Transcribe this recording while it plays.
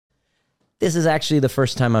This is actually the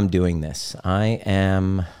first time I'm doing this. I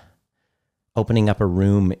am opening up a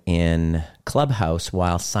room in Clubhouse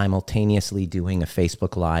while simultaneously doing a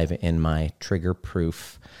Facebook Live in my Trigger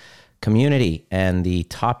Proof community. And the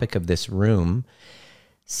topic of this room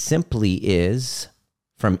simply is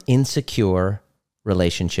from insecure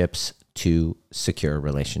relationships to secure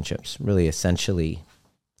relationships. Really, essentially,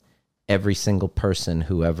 every single person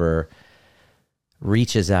who ever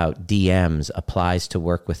reaches out, DMs, applies to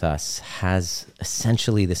work with us has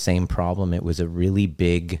essentially the same problem. It was a really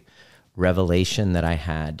big revelation that I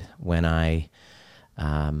had when I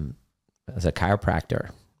was a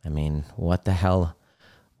chiropractor. I mean, what the hell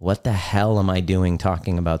am I doing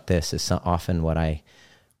talking about this is so often what I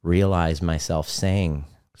realize myself saying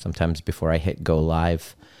sometimes before I hit go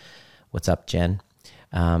live. What's up, Jen?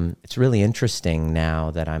 It's really interesting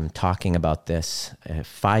now that I'm talking about this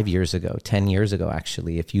 5 years ago, 10 years ago,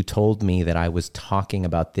 actually. If you told me that I was talking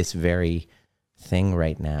about this very thing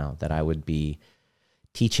right now, that I would be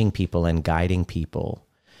teaching people and guiding people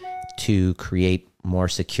to create more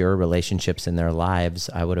secure relationships in their lives,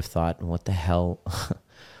 I would have thought, what the hell?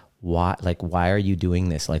 Why are you doing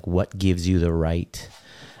this? Like, what gives you the right?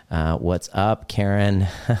 What's up, Karen?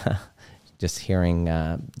 Just hearing,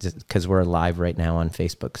 just because we're live right now on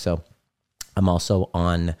Facebook. So I'm also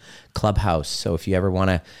on Clubhouse. So if you ever want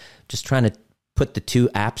to, just trying to put the two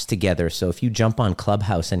apps together. So if you jump on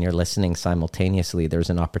Clubhouse and you're listening simultaneously, there's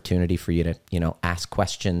an opportunity for you to, ask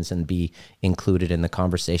questions and be included in the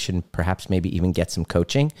conversation, perhaps maybe even get some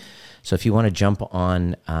coaching. So if you want to jump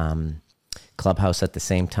on Clubhouse at the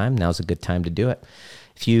same time, now's a good time to do it.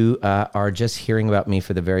 If you are just hearing about me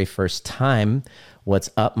for the very first time,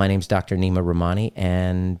 what's up? My name's Dr. Nima Rahmani,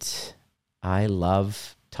 and I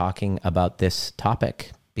love talking about this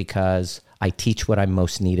topic because I teach what I'm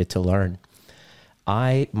most needed to learn.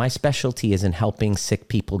 My specialty is in helping sick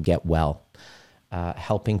people get well,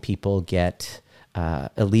 helping people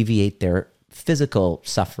alleviate their physical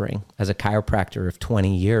suffering. As a chiropractor of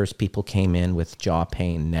 20 years, people came in with jaw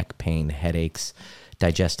pain, neck pain, headaches,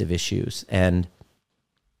 digestive issues, and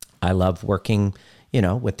I love working,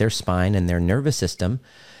 with their spine and their nervous system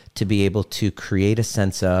to be able to create a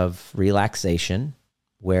sense of relaxation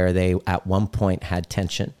where they at one point had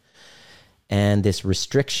tension. And this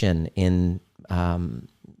restriction in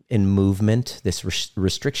movement, this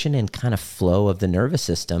restriction in kind of flow of the nervous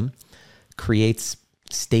system creates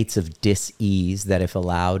states of dis-ease that if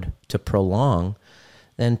allowed to prolong,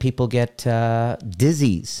 then people get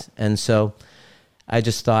dizzies. And so I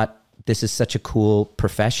just thought, this is such a cool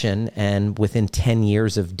profession, and within 10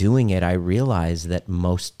 years of doing it, I realized that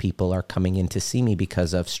most people are coming in to see me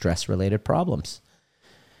because of stress-related problems.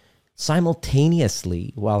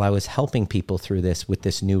 Simultaneously, while I was helping people through this with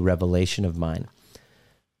this new revelation of mine,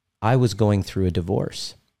 I was going through a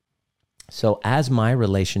divorce. So as my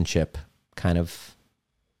relationship kind of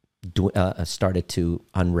started to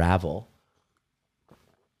unravel,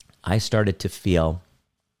 I started to feel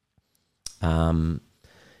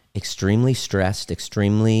extremely stressed,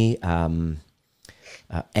 extremely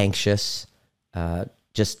anxious,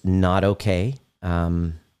 just not okay.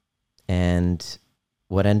 And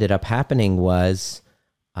what ended up happening was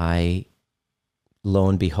lo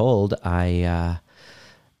and behold, I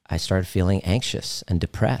started feeling anxious and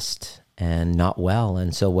depressed and not well.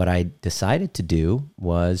 And so what I decided to do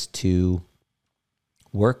was to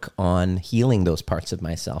work on healing those parts of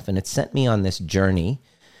myself. And it sent me on this journey.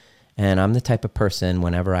 And I'm the type of person,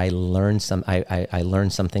 whenever I learn I learn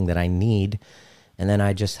something that I need, and then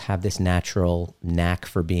I just have this natural knack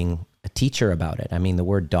for being a teacher about it. I mean, the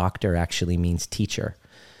word doctor actually means teacher.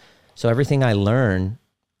 So everything I learn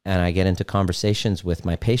and I get into conversations with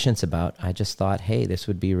my patients about, I just thought, hey, this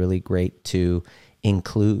would be really great to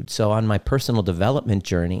include. So on my personal development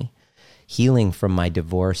journey, healing from my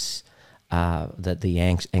divorce,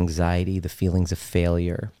 the anxiety, the feelings of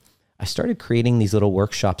failure, I started creating these little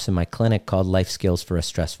workshops in my clinic called Life Skills for a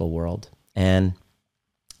Stressful World. And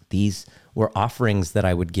these were offerings that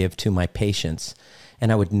I would give to my patients.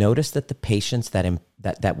 And I would notice that the patients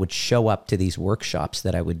that would show up to these workshops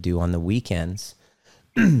that I would do on the weekends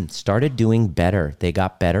started doing better. They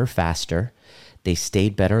got better faster. They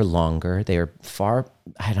stayed better longer. They are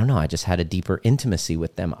I just had a deeper intimacy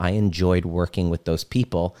with them. I enjoyed working with those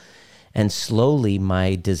people. And slowly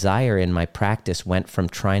my desire in my practice went from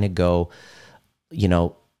trying to go,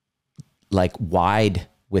 wide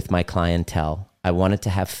with my clientele. I wanted to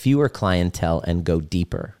have fewer clientele and go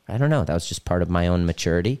deeper. I don't know. That was just part of my own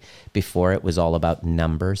maturity. Before, it was all about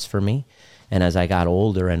numbers for me. And as I got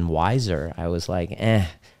older and wiser, I was like,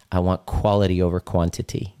 I want quality over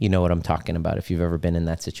quantity. You know what I'm talking about if you've ever been in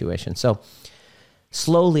that situation. So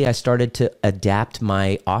slowly I started to adapt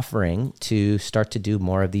my offering to start to do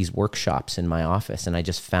more of these workshops in my office. And I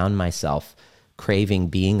just found myself craving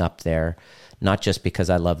being up there, not just because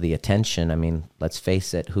I love the attention. I mean, let's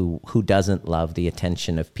face it, who doesn't love the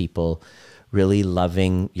attention of people really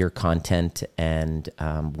loving your content and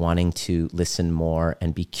wanting to listen more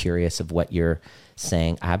and be curious of what you're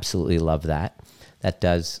saying? I absolutely love that. That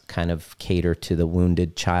does kind of cater to the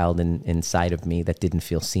wounded child inside of me that didn't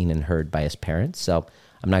feel seen and heard by his parents. So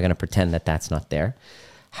I'm not going to pretend that that's not there.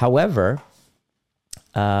 However,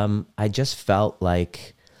 I just felt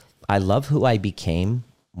like I love who I became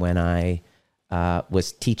when I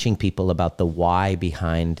was teaching people about the why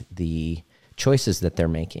behind the choices that they're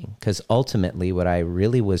making. Because ultimately, what I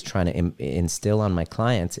really was trying to instill on my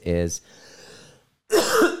clients is,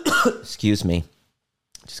 excuse me,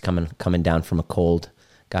 just coming down from a cold.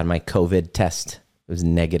 Got my COVID test. It was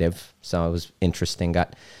negative, so it was interesting.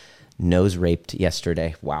 Got nose raped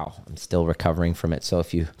yesterday. Wow, I'm still recovering from it. So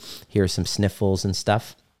if you hear some sniffles and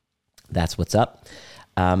stuff, that's what's up.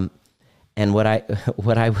 And what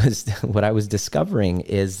I was discovering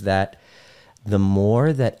is that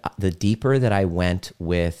the deeper that I went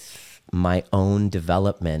with my own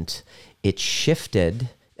development, it shifted,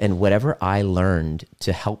 and whatever I learned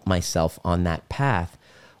to help myself on that path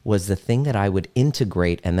was the thing that I would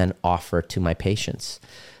integrate and then offer to my patients,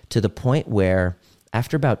 to the point where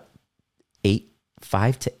after about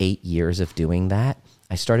 5 to 8 years of doing that,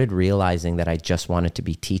 I started realizing that I just wanted to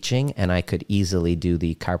be teaching, and I could easily do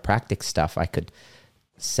the chiropractic stuff. I could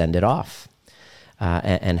send it off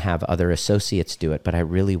and have other associates do it, but I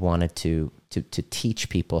really wanted to teach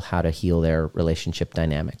people how to heal their relationship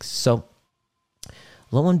dynamics. So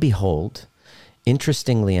lo and behold,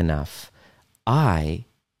 interestingly enough, I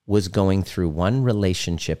was going through one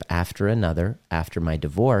relationship after another after my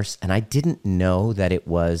divorce, and I didn't know that it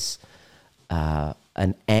was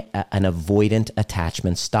an avoidant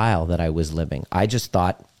attachment style that I was living. I just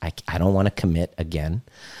thought, I don't want to commit again.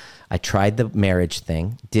 I tried the marriage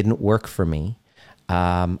thing, didn't work for me.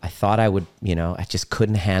 I thought I would, I just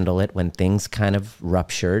couldn't handle it when things kind of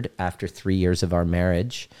ruptured after 3 years of our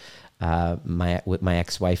marriage, with my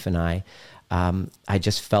ex-wife and I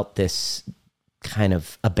just felt this kind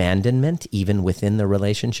of abandonment even within the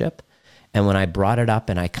relationship. And when I brought it up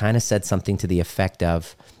and I kind of said something to the effect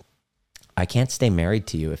of, I can't stay married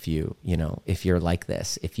to you if if you're like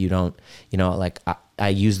this, if you don't, I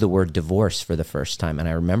used the word divorce for the first time. And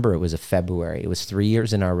I remember it was a February. It was 3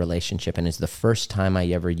 years in our relationship, and it's the first time I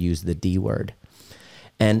ever used the D word.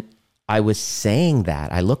 And I was saying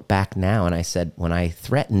that. I look back now and I said, when I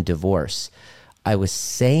threatened divorce, I was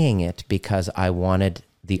saying it because I wanted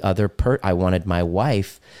I wanted my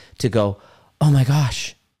wife to go, oh my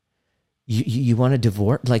gosh, you want a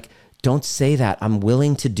divorce? Like, don't say that. I'm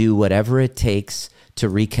willing to do whatever it takes to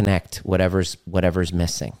reconnect whatever's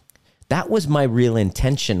missing. That was my real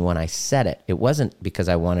intention when I said it. It wasn't because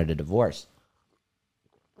I wanted a divorce.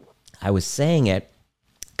 I was saying it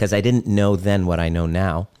because I didn't know then what I know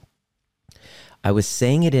now. I was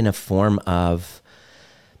saying it in a form of,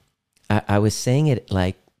 I was saying it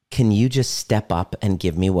like, can you just step up and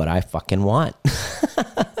give me what I fucking want?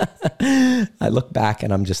 I look back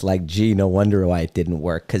and I'm just like, gee, no wonder why it didn't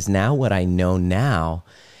work. Because now what I know now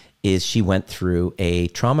is she went through a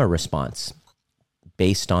trauma response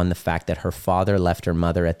based on the fact that her father left her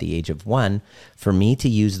mother at the age of 1. For me to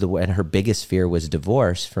use the word, and her biggest fear was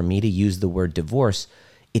divorce, for me to use the word divorce,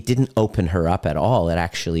 it didn't open her up at all. It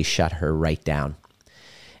actually shut her right down.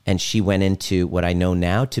 And she went into what I know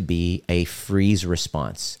now to be a freeze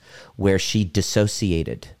response, where she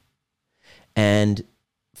dissociated. And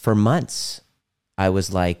for months, I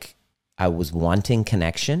was wanting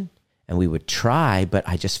connection, and we would try, but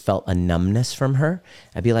I just felt a numbness from her.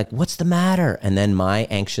 I'd be like, what's the matter? And then my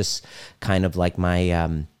anxious, kind of like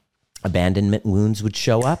my abandonment wounds would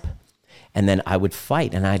show up. And then I would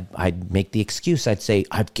fight, and I'd make the excuse. I'd say,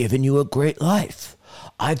 I've given you a great life.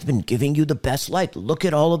 I've been giving you the best life. Look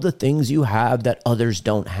at all of the things you have that others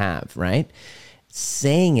don't have, right?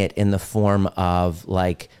 Saying it in the form of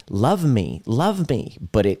like, love me.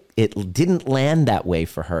 But it didn't land that way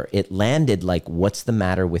for her. It landed like, what's the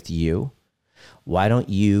matter with you? Why don't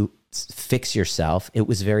you fix yourself? It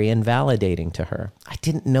was very invalidating to her. I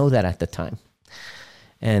didn't know that at the time.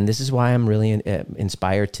 And this is why I'm really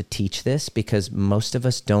inspired to teach this, because most of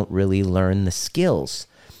us don't really learn the skills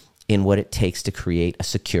in what it takes to create a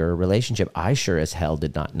secure relationship. I sure as hell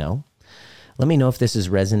did not know. Let me know if this is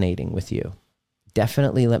resonating with you.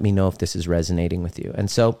 Definitely let me know if this is resonating with you. And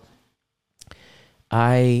so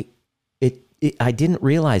I didn't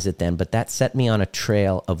realize it then, but that set me on a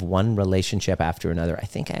trail of one relationship after another. I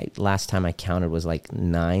think last time I counted was like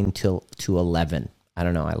 9 to 11. I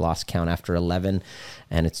don't know. I lost count after 11,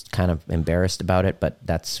 and it's kind of embarrassed about it, but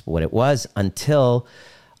that's what it was until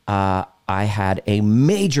I had a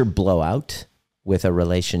major blowout with a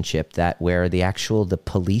relationship where the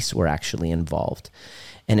police were actually involved.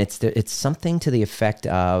 And it's something to the effect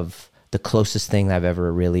of the closest thing I've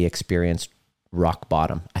ever really experienced rock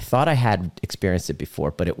bottom. I thought I had experienced it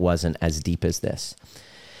before, but it wasn't as deep as this.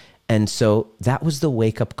 And so that was the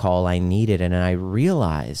wake-up call I needed. And I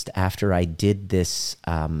realized after I did this,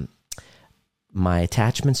 my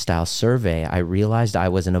attachment style survey, I realized I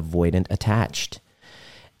was an avoidant attached.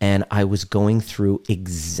 And I was going through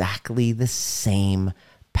exactly the same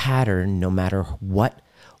pattern, no matter what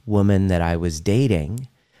woman that I was dating,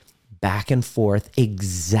 back and forth,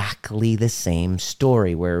 exactly the same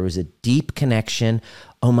story where it was a deep connection.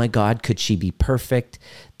 Oh my God, could she be perfect?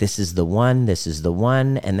 This is the one, this is the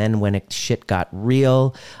one. And then when shit got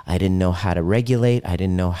real, I didn't know how to regulate. I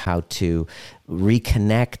didn't know how to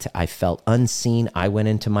reconnect. I felt unseen. I went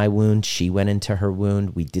into my wound. She went into her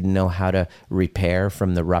wound. We didn't know how to repair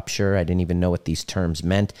from the rupture. I didn't even know what these terms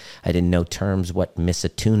meant. I didn't know terms what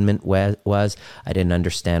misattunement was. I didn't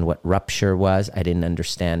understand what rupture was. I didn't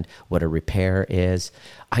understand what a repair is.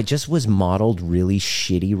 I just was modeled really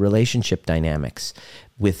shitty relationship dynamics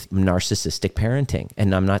with narcissistic parenting.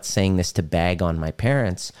 And I'm not saying this to bag on my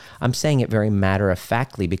parents. I'm saying it very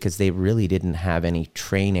matter-of-factly because they really didn't have any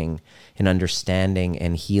training in understanding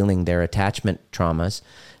and healing their attachment traumas.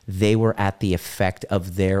 They were at the effect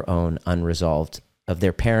of their own unresolved, of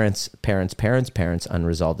their parents'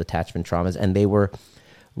 unresolved attachment traumas. And they were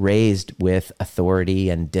raised with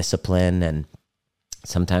authority and discipline, and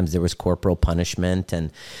sometimes there was corporal punishment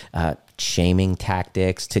and shaming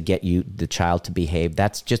tactics to get the child to behave.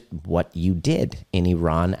 That's just what you did in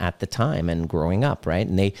Iran at the time and growing up, right?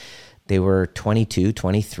 And they were 22,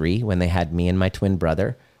 23 when they had me and my twin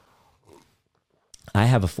brother. I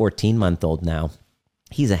have a 14-month-old now.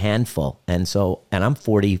 He's a handful. And I'm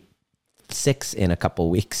 46 in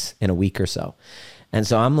a week or so. And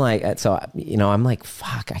so I'm like,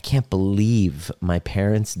 fuck, I can't believe my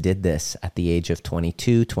parents did this at the age of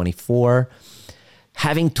 22, 24,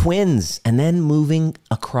 having twins, and then moving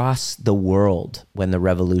across the world when the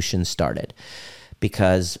revolution started.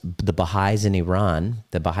 Because the Baha'is in Iran,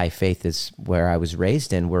 the Baha'i faith is where I was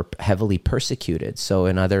raised in, were heavily persecuted. So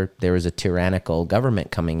there was a tyrannical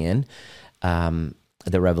government coming in.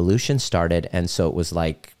 The revolution started, and so it was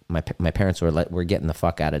like, my parents were like, we're getting the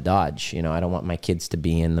fuck out of Dodge. I don't want my kids to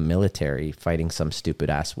be in the military fighting some stupid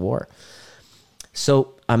ass war.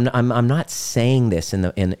 So I'm not saying this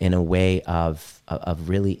in a way of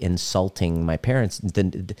really insulting my parents.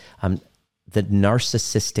 The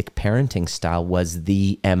narcissistic parenting style was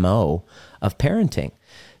the MO of parenting.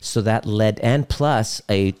 So that led, and plus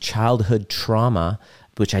a childhood trauma,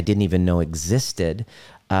 which I didn't even know existed,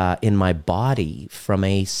 in my body from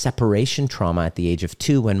a separation trauma at the age of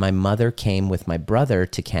 2 when my mother came with my brother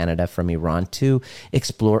to Canada from Iran to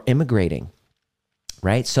explore immigrating,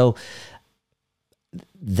 right? So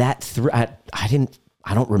that I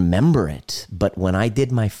don't remember it, but when I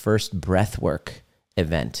did my first breathwork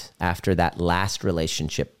event after that last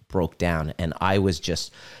relationship broke down and I was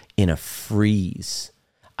just in a freeze,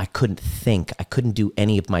 I couldn't think. I couldn't do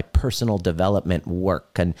any of my personal development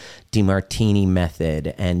work and DeMartini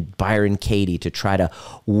method and Byron Katie to try to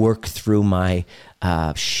work through my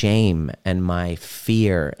shame and my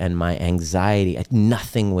fear and my anxiety.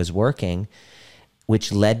 Nothing was working,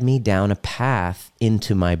 which led me down a path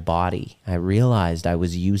into my body. I realized I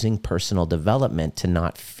was using personal development to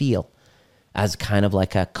not feel, as kind of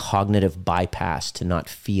like a cognitive bypass, to not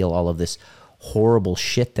feel all of this horrible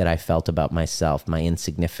shit that I felt about myself, my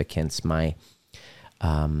insignificance, my,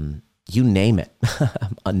 you name it,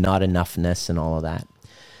 not enoughness and all of that.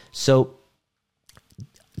 So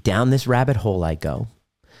down this rabbit hole I go,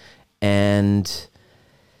 and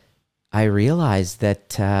I realized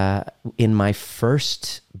that in my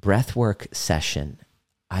first breathwork session,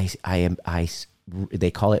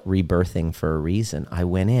 they call it rebirthing for a reason. I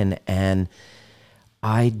went in and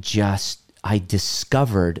I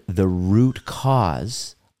discovered the root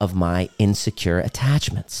cause of my insecure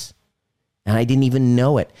attachments. And I didn't even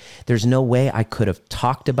know it. There's no way I could have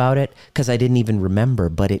talked about it because I didn't even remember,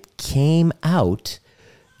 but it came out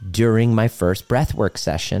during my first breathwork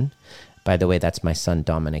session. By the way, that's my son,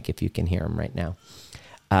 Dominic, if you can hear him right now.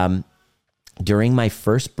 During my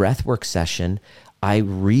first breathwork session, I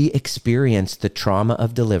re-experienced the trauma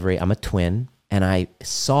of delivery. I'm a twin. And I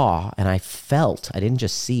saw and I felt, I didn't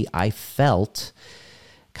just see, I felt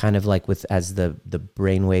kind of like with as the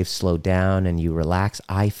brain waves slow down and you relax,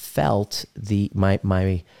 I felt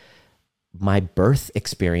my birth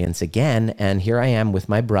experience again. And here I am with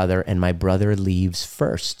my brother, and my brother leaves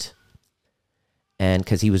first. And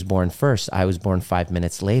because he was born first, I was born 5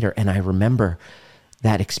 minutes later. And I remember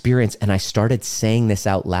that experience, and I started saying this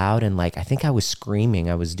out loud, and like I think I was screaming.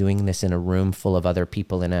 I was doing this in a room full of other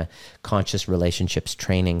people in a conscious relationships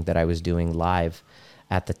training that I was doing live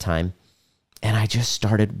at the time. And I just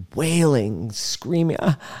started wailing, screaming,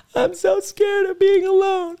 I'm so scared of being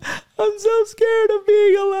alone. I'm so scared of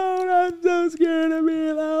being alone. I'm so scared of being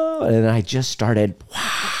alone. And I just started,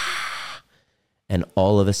 and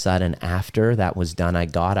all of a sudden after that was done, I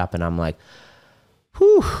got up and I'm like,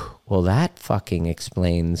 whew, well, that fucking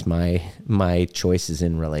explains my choices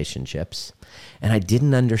in relationships. And I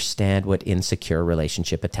didn't understand what insecure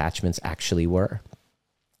relationship attachments actually were.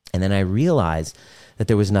 And then I realized that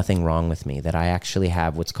there was nothing wrong with me, that I actually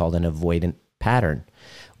have what's called an avoidant pattern,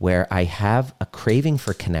 where I have a craving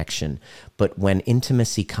for connection, but when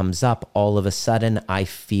intimacy comes up, all of a sudden I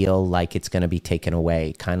feel like it's going to be taken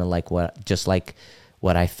away, kind of like what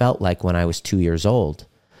I felt like when I was 2 years old.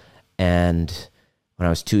 And when I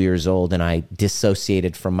was 2 years old and I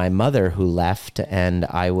dissociated from my mother who left, and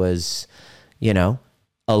I was,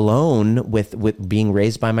 alone with being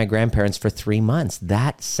raised by my grandparents for 3 months.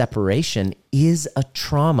 That separation is a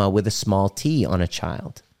trauma with a small t on a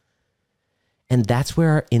child. And that's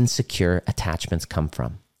where our insecure attachments come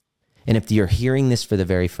from. And if you're hearing this for the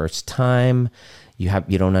very first time, you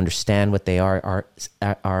don't understand what they are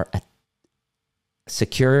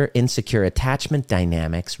secure, insecure attachment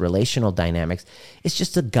dynamics, relational dynamics. It's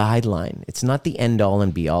just a guideline. It's not the end all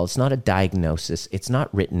and be all. It's not a diagnosis. It's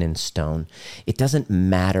not written in stone. It doesn't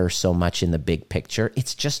matter so much in the big picture.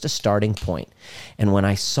 It's just a starting point. And when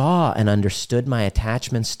I saw and understood my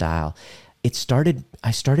attachment style, I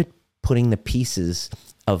started putting the pieces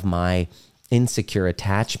of my insecure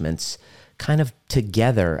attachments kind of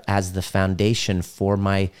together as the foundation for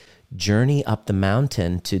my journey up the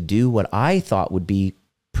mountain to do what I thought would be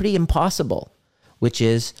pretty impossible, which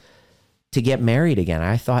is to get married again.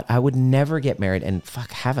 I thought I would never get married and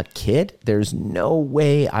have a kid. There's no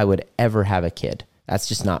way I would ever have a kid. That's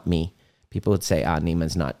just not me. People would say,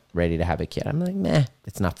 Nima's not ready to have a kid. I'm like, meh,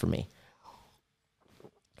 it's not for me.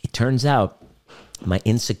 It turns out my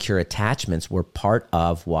insecure attachments were part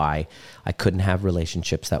of why I couldn't have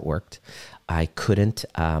relationships that worked.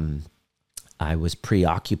 I was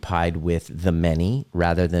preoccupied with the many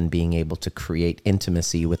rather than being able to create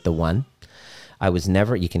intimacy with the one. I was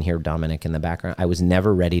never, you can hear Dominic in the background, I was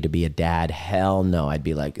never ready to be a dad. Hell no. I'd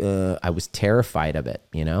be like, I was terrified of it,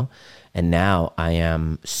 And now I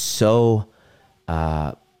am so,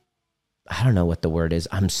 I don't know what the word is.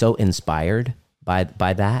 I'm so inspired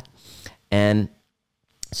by that. And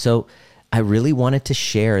so I really wanted to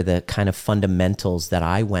share the kind of fundamentals that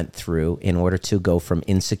I went through in order to go from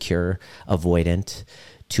insecure, avoidant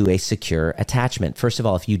to a secure attachment. First of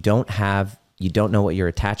all, if you don't know what your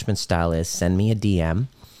attachment style is, send me a DM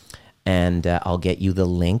and I'll get you the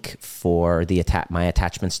link for my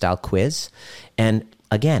attachment style quiz. And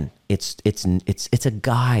again, it's a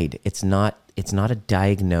guide. It's not a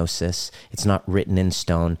diagnosis. It's not written in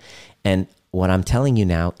stone. And what I'm telling you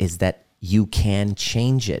now is that you can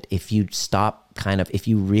change it if you if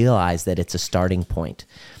you realize that it's a starting point.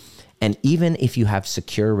 And even if you have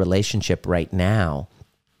secure relationship right now,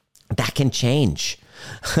 that can change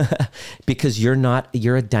because you're not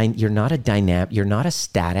a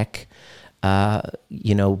static,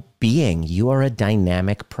 being. You are a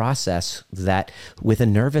dynamic process that with a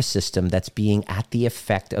nervous system that's being at the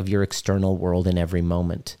effect of your external world in every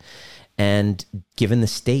moment. And given the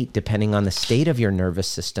state, depending on the state of your nervous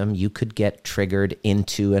system, you could get triggered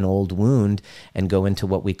into an old wound and go into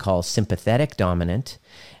what we call sympathetic dominant.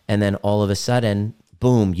 And then all of a sudden,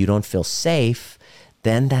 boom, you don't feel safe.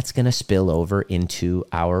 Then that's going to spill over into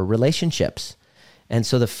our relationships. And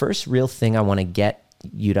so the first real thing I want to get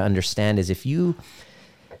you to understand is if you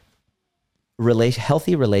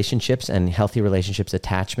healthy relationships and healthy relationships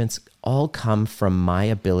attachments all come from my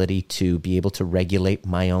ability to be able to regulate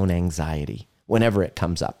my own anxiety whenever it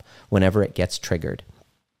comes up, whenever it gets triggered.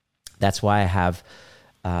 That's why I have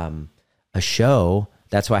a show.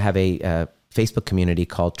 That's why I have a Facebook community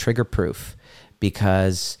called Trigger Proof,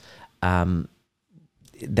 because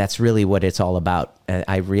that's really what it's all about.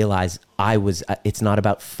 I realized it's not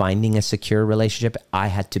about finding a secure relationship. I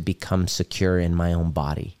had to become secure in my own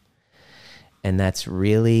body. And that's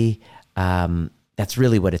really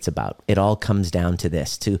what it's about. It all comes down to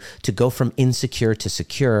this, to go from insecure to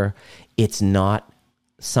secure. It's not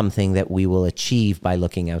something that we will achieve by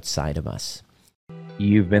looking outside of us.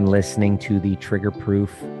 You've been listening to the Trigger Proof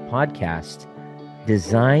podcast,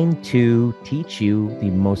 designed to teach you the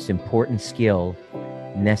most important skill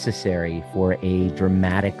necessary for a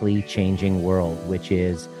dramatically changing world, which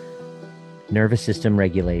is nervous system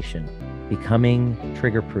regulation. Becoming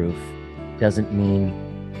trigger proof doesn't mean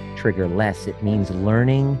trigger less. It means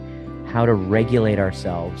learning how to regulate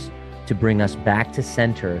ourselves to bring us back to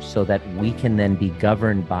center so that we can then be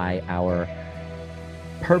governed by our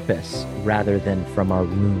purpose rather than from our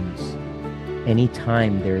wounds.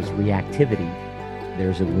 Anytime there's reactivity,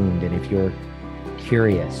 there's a wound. And if you're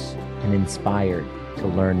curious and inspired to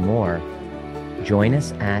learn more, join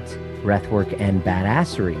us at Breathwork and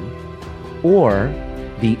Badassery, or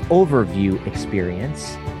the overview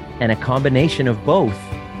experience, and a combination of both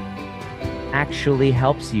actually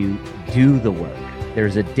helps you do the work.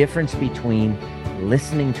 There's a difference between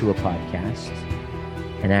listening to a podcast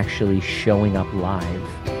and actually showing up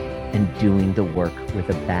live and doing the work with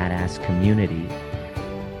a badass community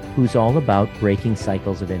who's all about breaking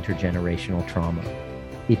cycles of intergenerational trauma.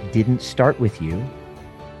 It didn't start with you,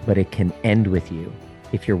 but it can end with you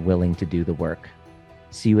if you're willing to do the work.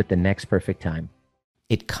 See you at the next perfect time.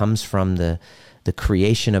 It comes from the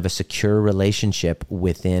creation of a secure relationship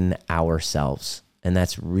within ourselves. And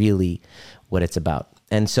that's really what it's about.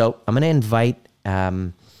 And so I'm going to invite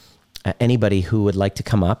anybody who would like to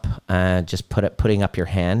come up, just putting up your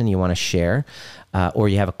hand and you want to share, or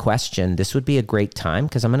you have a question. This would be a great time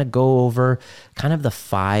because I'm going to go over kind of the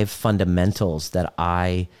 5 fundamentals that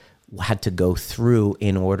I had to go through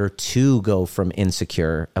in order to go from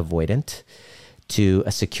insecure avoidant to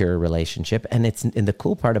a secure relationship. And the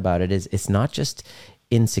cool part about it is it's not just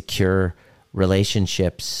insecure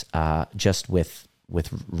relationships, just with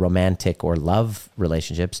romantic or love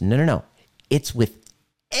relationships. No. It's with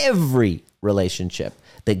every relationship.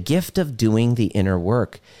 The gift of doing the inner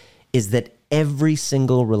work is that every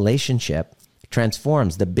single relationship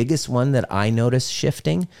transforms. The biggest one that I noticed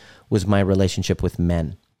shifting was my relationship with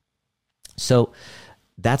men. So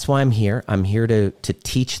that's why I'm here. I'm here to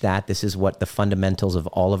teach that. This is what the fundamentals of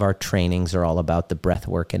all of our trainings are all about. The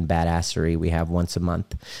breathwork and badassery we have once a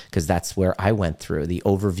month, because that's where I went through. The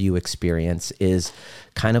overview experience is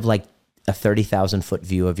kind of like a 30,000 foot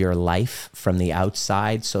view of your life from the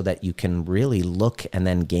outside so that you can really look and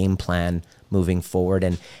then game plan moving forward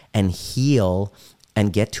and heal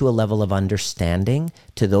and get to a level of understanding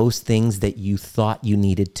to those things that you thought you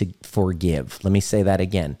needed to forgive. Let me say that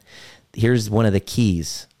again. Here's one of the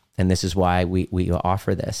keys, and this is why we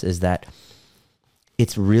offer this, is that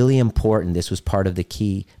it's really important. This was part of the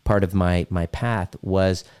key, part of my path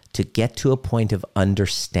was to get to a point of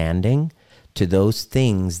understanding to those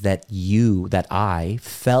things that I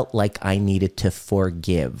felt like I needed to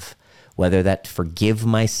forgive, whether that forgive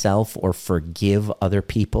myself or forgive other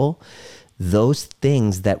people. Those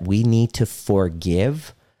things that we need to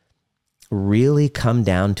forgive really come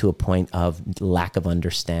down to a point of lack of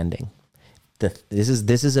understanding. This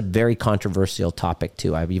is a very controversial topic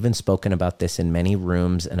too. I've even spoken about this in many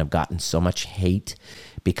rooms and have gotten so much hate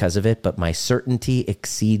because of it, but my certainty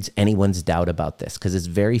exceeds anyone's doubt about this because it's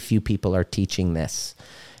very few people are teaching this.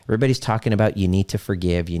 Everybody's talking about you need to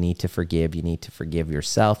forgive, you need to forgive, you need to forgive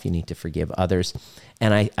yourself, you need to forgive others.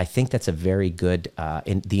 And I think that's a very good,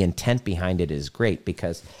 the intent behind it is great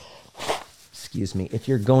because, if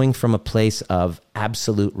you're going from a place of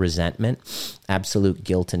absolute resentment, absolute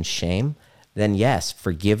guilt and shame, then yes,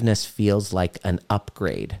 forgiveness feels like an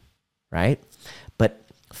upgrade, right? But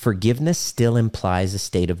forgiveness still implies a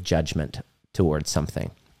state of judgment towards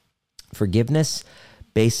something. Forgiveness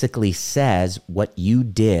basically says what you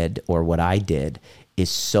did or what I did is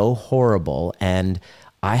so horrible and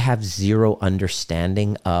I have zero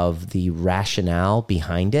understanding of the rationale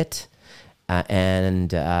behind it.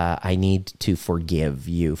 And I need to forgive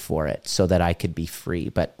you for it so that I could be free.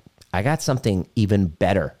 But I got something even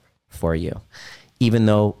better for you, even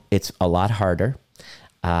though it's a lot harder,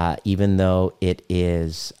 even though it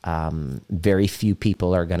is very few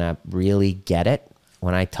people are going to really get it.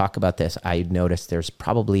 When I talk about this, I notice there's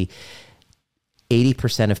probably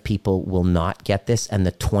 80% of people will not get this, and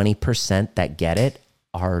the 20% that get it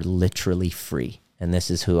are literally free. And this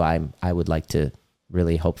is who I would like to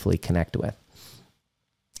really hopefully connect with.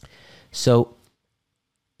 So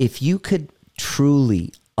if you could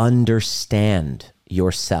truly understand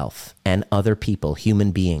yourself and other people,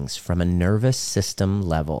 human beings, from a nervous system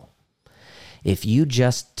level, if you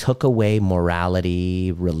just took away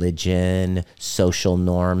morality, religion, social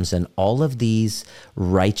norms, and all of these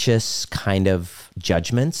righteous kind of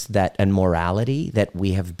judgments and morality that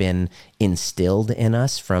we have been instilled in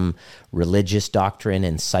us from religious doctrine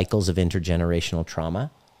and cycles of intergenerational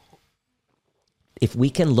trauma, if we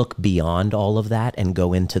can look beyond all of that and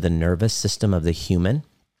go into the nervous system of the human,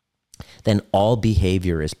 then all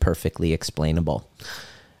behavior is perfectly explainable.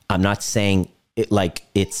 I'm not saying it like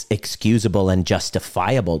it's excusable and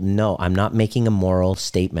justifiable. No, I'm not making a moral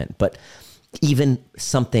statement, but even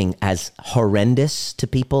something as horrendous to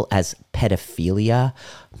people as pedophilia,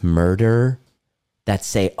 murder, that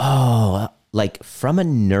say, oh, like from a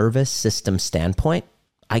nervous system standpoint,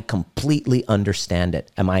 I completely understand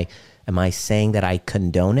it. Am I saying that I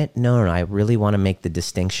condone it? No, I really want to make the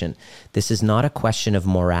distinction. This is not a question of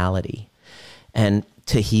morality. And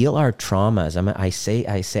to heal our traumas, I'm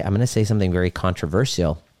going to say something very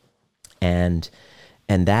controversial, and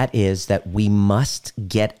that is that we must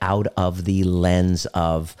get out of the lens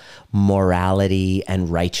of morality and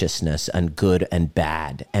righteousness and good and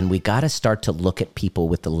bad. And we got to start to look at people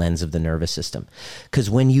with the lens of the nervous system. Because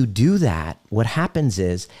when you do that, what happens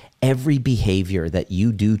is every behavior that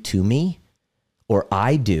you do to me or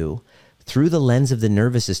I do through the lens of the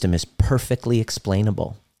nervous system is perfectly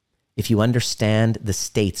explainable. If you understand the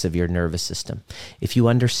states of your nervous system, if you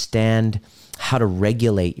understand how to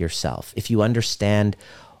regulate yourself, if you understand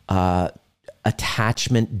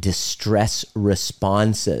attachment distress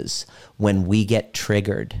responses when we get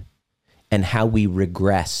triggered and how we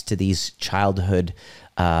regress to these childhood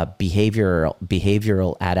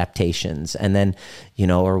behavioral adaptations, and then,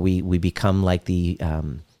 or we become like the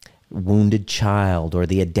wounded child or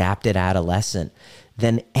the adapted adolescent,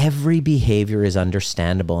 then every behavior is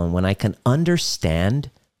understandable. And when I can understand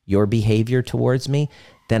your behavior towards me,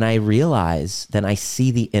 then I see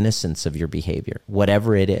the innocence of your behavior,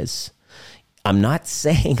 whatever it is. I'm not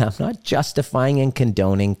justifying and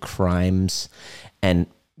condoning crimes and,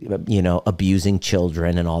 abusing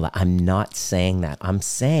children and all that. I'm not saying that. I'm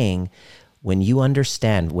saying when you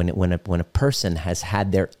understand, when a person has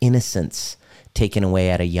had their innocence taken away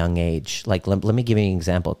at a young age, like let me give you an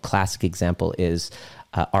example. Classic example is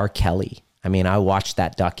R. Kelly. I mean, I watched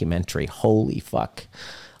that documentary. Holy fuck.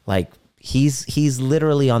 Like, he's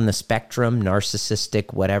literally on the spectrum,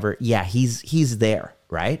 narcissistic, whatever. Yeah, he's there,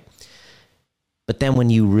 right? But then when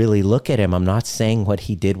you really look at him, I'm not saying what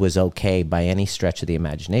he did was okay by any stretch of the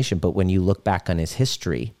imagination, but when you look back on his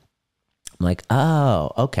history, I'm like,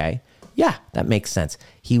 oh, okay. Yeah, that makes sense.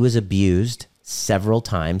 He was abused several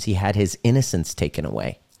times. He had his innocence taken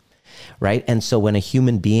away, right? And so when a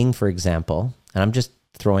human being, for example, and I'm just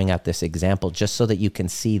throwing out this example just so that you can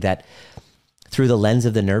see that through the lens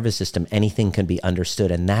of the nervous system, anything can be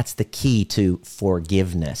understood. And that's the key to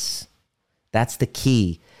forgiveness. That's the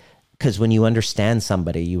key. Because when you understand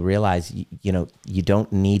somebody, you realize, you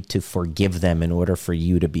don't need to forgive them in order for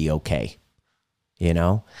you to be okay,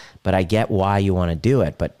 But I get why you want to do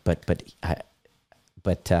it, but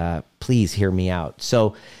please hear me out.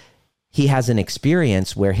 So he has an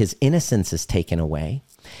experience where his innocence is taken away.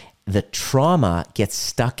 The trauma gets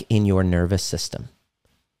stuck in your nervous system,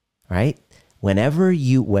 right? Whenever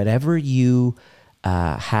you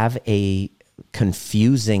have a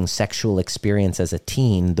confusing sexual experience as a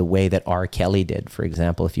teen, the way that R. Kelly did, for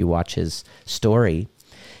example, if you watch his story,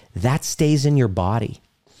 that stays in your body.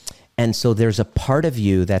 And so there's a part of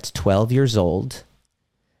you that's 12 years old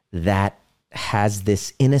that has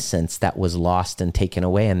this innocence that was lost and taken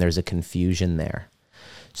away, and there's a confusion there.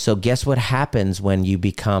 So guess what happens when you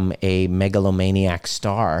become a megalomaniac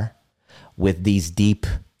star with these deep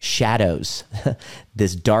shadows,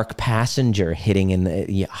 this dark passenger hiding in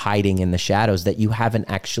the shadows that you haven't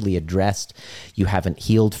actually addressed, you haven't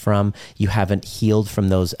healed from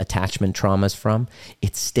those attachment traumas from.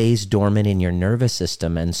 It stays dormant in your nervous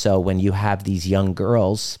system. And so when you have these young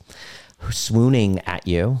girls swooning at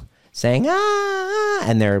you, saying,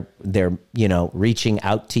 and they're reaching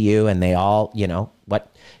out to you, and they all,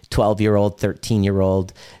 12-year-old,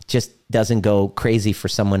 13-year-old just doesn't go crazy for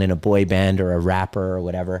someone in a boy band or a rapper or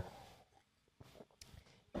whatever.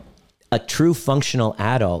 A true functional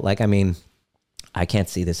adult, I can't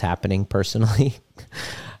see this happening personally.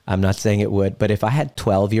 I'm not saying it would, but if I had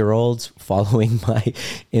 12-year-olds following my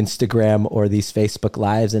Instagram or these Facebook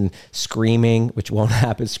Lives and screaming, which won't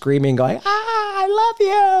happen, screaming, going, I love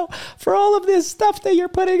you for all of this stuff that you're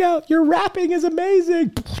putting out. Your rapping is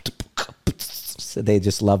amazing. So they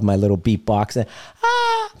just love my little beatbox. And,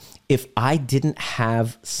 if I didn't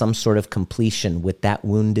have some sort of completion with that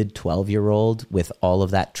wounded 12-year-old with all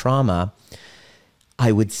of that trauma,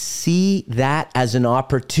 I would see that as an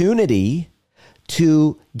opportunity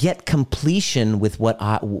to get completion with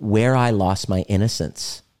where I lost my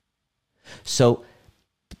innocence. So,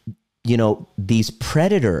 these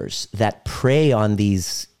predators that prey on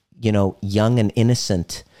these, young and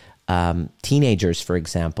innocent teenagers, for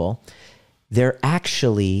example, they're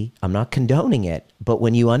actually, I'm not condoning it, but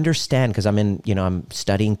when you understand, because I'm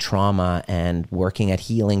studying trauma and working at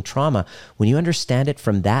healing trauma, when you understand it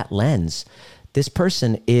from that lens, this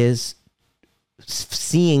person is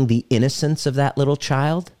seeing the innocence of that little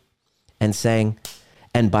child and saying,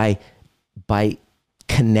 and by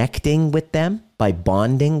connecting with them, by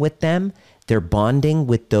bonding with them, they're bonding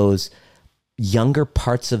with those younger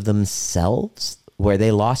parts of themselves where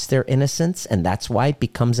they lost their innocence, and that's why it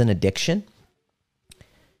becomes an addiction.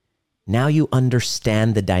 Now you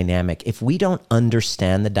understand the dynamic. If we don't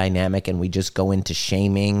understand the dynamic and we just go into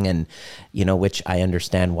shaming and, which I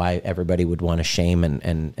understand why everybody would want to shame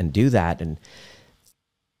and do that, and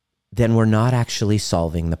then we're not actually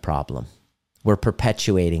solving the problem. We're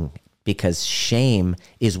perpetuating, because shame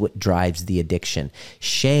is what drives the addiction.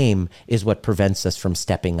 Shame is what prevents us from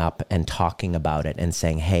stepping up and talking about it and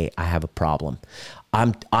saying, hey, I have a problem.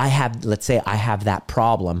 Let's say I have that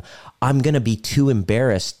problem. I'm going to be too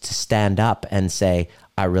embarrassed to stand up and say,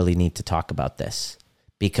 I really need to talk about this.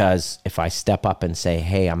 Because if I step up and say,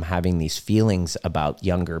 hey, I'm having these feelings about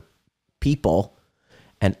younger people,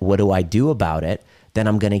 and what do I do about it? Then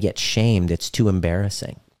I'm going to get shamed. It's too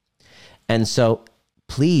embarrassing. And so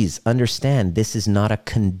please understand, this is not a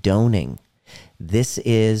condoning. This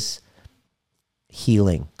is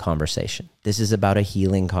healing conversation. This is about a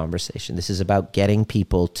healing conversation. This is about getting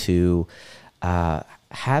people to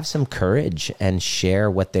have some courage and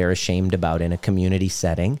share what they're ashamed about in a community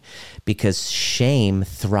setting, because shame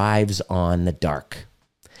thrives on the dark.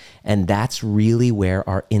 And that's really where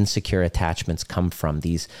our insecure attachments come from.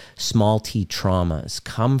 These small t traumas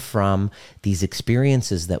come from these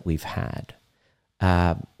experiences that we've had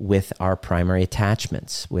with our primary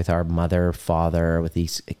attachments, with our mother, father, with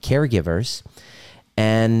these caregivers.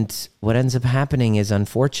 And what ends up happening is,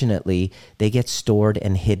 unfortunately, they get stored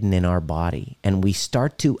and hidden in our body, and we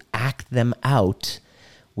start to act them out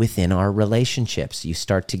within our relationships. You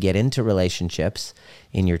start to get into relationships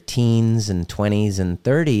in your teens and 20s and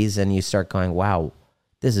 30s, and you start going, wow,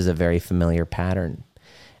 this is a very familiar pattern.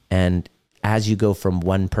 And as you go from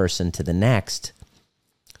one person to the next,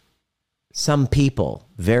 some people,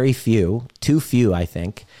 very few, too few, I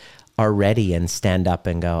think, are ready and stand up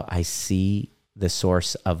and go, I see the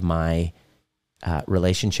source of my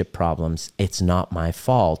relationship problems. It's not my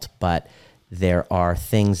fault, but there are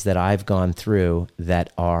things that I've gone through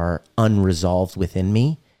that are unresolved within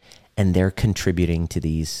me, and they're contributing to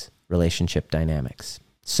these relationship dynamics.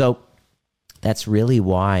 So that's really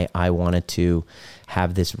why I wanted to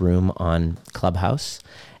have this room on Clubhouse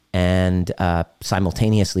and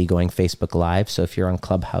simultaneously going Facebook Live. So if you're on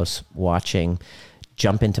Clubhouse watching,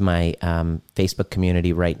 jump into my Facebook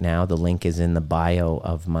community right now. The link is in the bio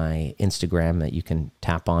of my Instagram that you can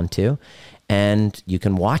tap onto, and you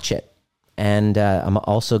can watch it. And I'm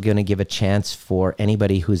also going to give a chance for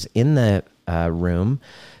anybody who's in the room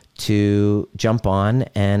to jump on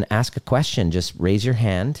and ask a question. Just raise your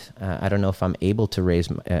hand. I don't know if I'm able to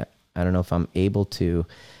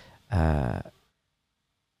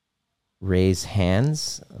raise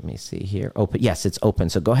hands. Let me see here. Open. Yes, it's open.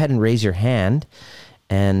 So go ahead and raise your hand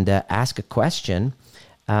and ask a question.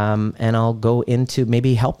 And I'll go into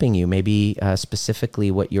maybe helping you, maybe specifically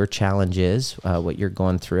what your challenge is, what you're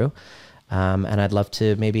going through. And I'd love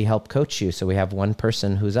to maybe help coach you. So we have one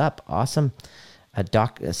person who's up. Awesome.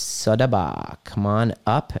 Doc Sodaba, come on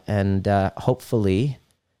up, and hopefully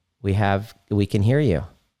we can hear you.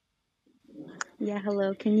 Yeah,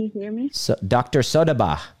 hello. Can you hear me? So, Dr.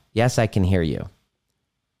 Sodaba, yes, I can hear you.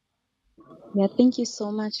 Yeah, thank you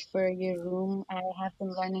so much for your room. I have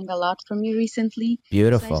been learning a lot from you recently.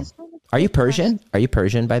 Beautiful. So Are you Persian? Are you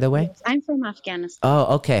Persian, by the way? Yes, I'm from Afghanistan.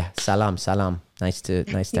 Oh, okay. Salam. Nice to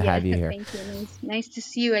have you here. Thank you. Nice to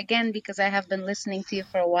see you again, because I have been listening to you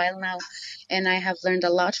for a while now, and I have learned a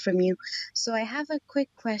lot from you. So I have a quick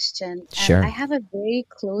question. Sure. I have a very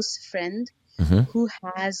close friend who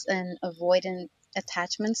has an avoidant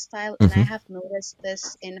attachment style, and I have noticed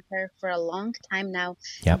this in her for a long time now.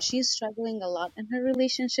 Yep. And she's struggling a lot in her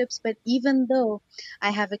relationships, but even though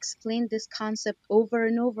I have explained this concept over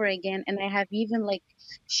and over again, and I have even,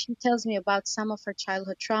 she tells me about some of her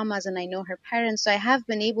childhood traumas, and I know her parents, so I have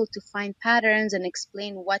been able to find patterns and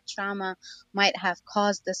explain what trauma might have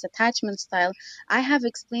caused this attachment style. I have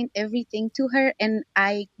explained everything to her, and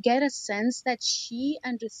I get a sense that she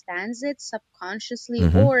understands it subconsciously,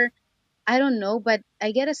 or I don't know, but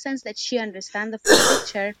I get a sense that she understands the full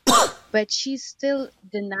picture. but she's still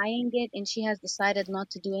denying it, and she has decided not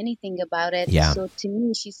to do anything about it. Yeah. So to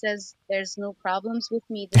me, she says there's no problems with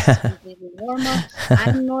me. This is completely normal.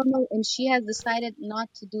 I'm normal, and she has decided not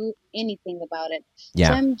to do anything about it. So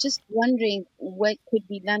Yeah. I'm just wondering what could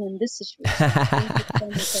be done in this situation.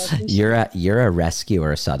 Thank you so much. I appreciate You're a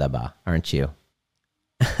rescuer, Sadaba, aren't you?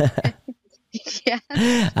 it.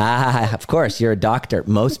 Yeah. Of course, you're a doctor.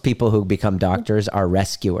 Most people who become doctors are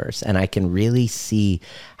rescuers, and I can really see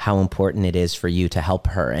how important it is for you to help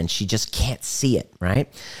her, and she just can't see it,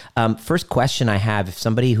 right? First question I have: if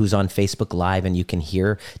somebody who's on Facebook Live and you can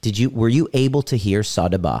hear, were you able to hear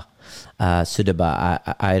Sudaba?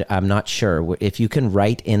 I'm not sure. If you can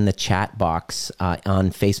write in the chat box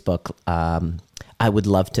on Facebook, I would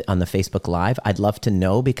love to, on the Facebook Live, I'd love to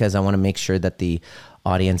know, because I want to make sure that the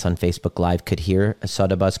audience on Facebook Live could hear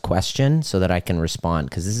Sodaba's question so that I can respond,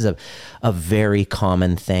 because this is a very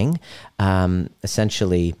common thing.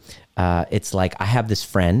 Essentially, it's like I have this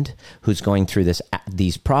friend who's going through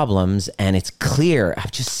these problems, and it's clear. I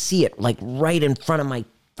just see it like right in front of my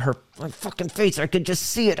fucking face. I could just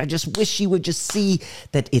see it. I just wish she would just see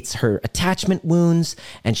that it's her attachment wounds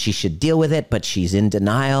and she should deal with it, but she's in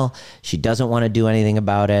denial. She doesn't want to do anything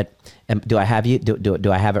about it. And do I have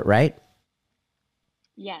it right?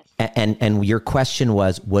 Yes. And your question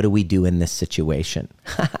was, what do we do in this situation?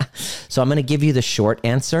 So I'm going to give you the short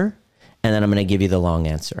answer, and then I'm going to give you the long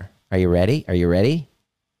answer. Are you ready?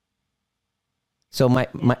 So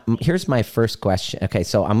here's my first question. Okay,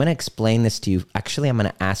 so I'm going to explain this to you. Actually, I'm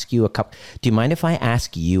going to ask you a couple. Do you mind if I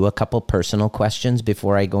ask you a couple personal questions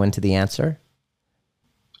before I go into the answer?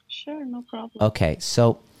 Sure, no problem. Okay,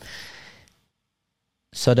 so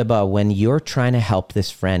Sodaba, when you're trying to help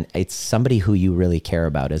this friend, it's somebody who you really care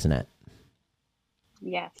about, isn't it?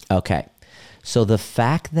 Yes. Okay. So the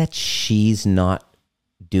fact that she's not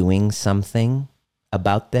doing something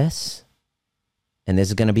about this, and this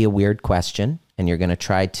is going to be a weird question, and you're going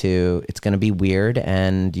to it's going to be weird,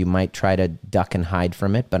 and you might try to duck and hide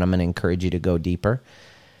from it, but I'm going to encourage you to go deeper.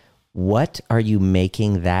 What are you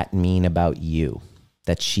making that mean about you,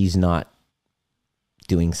 that she's not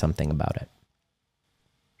doing something about it?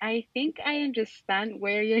 I think I understand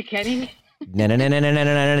where you're getting. No.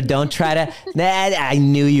 Don't try to. I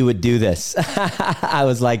knew you would do this. I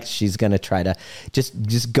was like, she's going to try to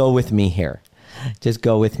just go with me here. Just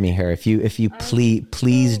go with me here. If you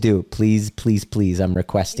please do. Please. I'm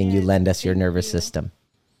requesting you lend us your nervous system.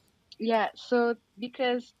 Yeah. So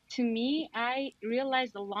because to me, I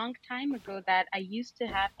realized a long time ago that I used to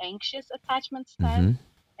have anxious attachment style,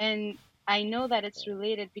 and I know that it's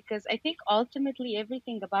related because I think ultimately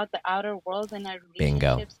everything about the outer world and our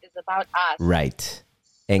relationships is about us. Right. So,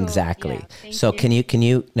 exactly. Yeah, so can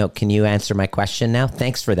you answer my question now?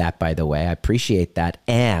 Thanks for that, by the way. I appreciate that.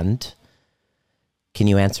 And can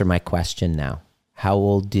you answer my question now? How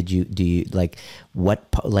old do you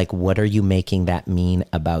what are you making that mean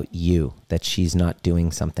about you, that she's not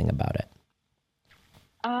doing something about it?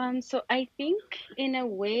 So I think in a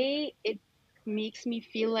way it makes me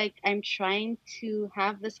feel like I'm trying to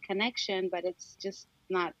have this connection, but it's just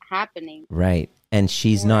not happening. Right. And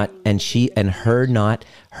she's not, and her not,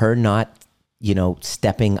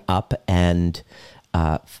 stepping up and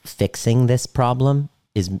fixing this problem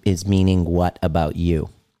is meaning what about you?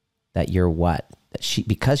 That you're what? That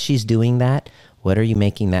because she's doing that, what are you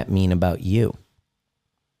making that mean about you?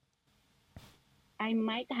 I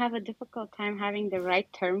might have a difficult time having the right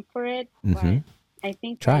term for it, but I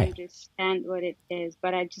think I understand what it is,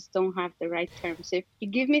 but I just don't have the right term. So if you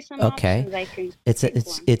give me some options, I can.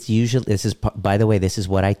 It's usually, this is, by the way, this is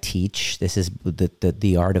what I teach. This is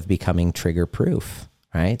the art of becoming trigger proof,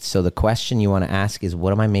 right? So the question you want to ask is,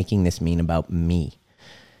 what am I making this mean about me?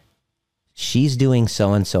 She's doing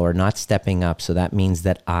so and so or not stepping up, so that means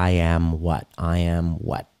that I am what? I am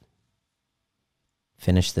what?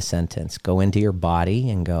 Finish the sentence. Go into your body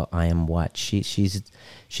and go, I am what? She's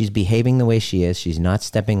behaving the way she is. She's not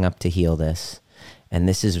stepping up to heal this. And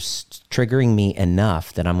this is triggering me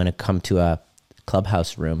enough that I'm going to come to a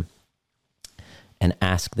clubhouse room and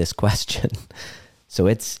ask this question. So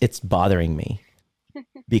it's bothering me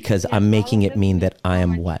because I'm making it mean that I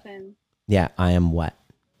am what? Yeah, I am what?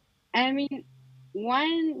 I mean,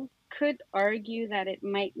 one could argue that it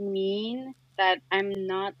might mean that I'm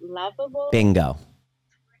not lovable. Bingo.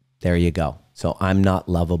 There you go. So I'm not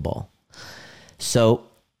lovable. So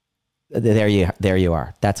there you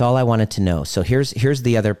are. That's all I wanted to know. So here's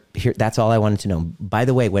the other. That's all I wanted to know. By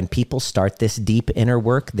the way, when people start this deep inner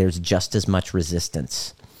work, there's just as much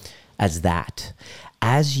resistance as that.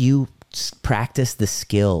 As you practice the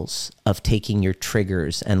skills of taking your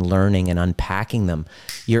triggers and learning and unpacking them,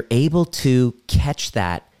 you're able to catch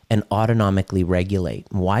that and autonomically regulate.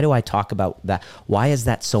 Why do I talk about that? Why is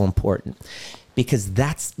that so important? Because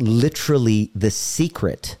that's literally the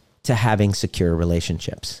secret to having secure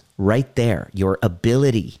relationships. Right there, your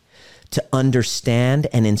ability to understand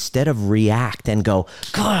and instead of react and go,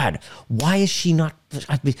 God, why is she not?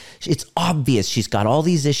 It's obvious she's got all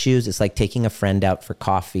these issues. It's like taking a friend out for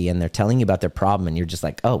coffee and they're telling you about their problem and you're just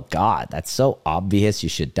like, oh God, that's so obvious. You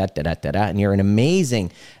should da da da da da. And you're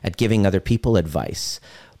amazing at giving other people advice.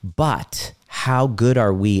 But how good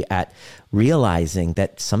are we at realizing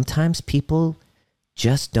that sometimes people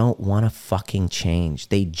just don't want to fucking change.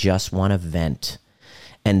 They just want to vent.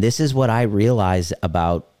 And this is what I realize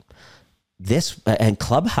about this and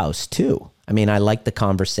Clubhouse too. I mean, I like the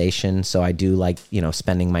conversation, so I do like,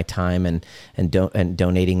 spending my time and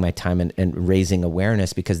donating my time and raising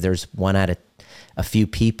awareness, because there's one out of a few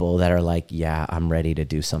people that are like, yeah, I'm ready to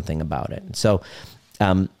do something about it. So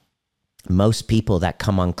most people that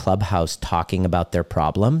come on Clubhouse talking about their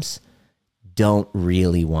problems don't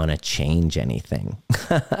really want to change anything.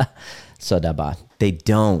 Sodaba. They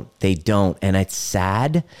don't. And it's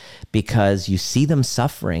sad because you see them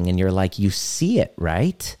suffering and you're like, you see it,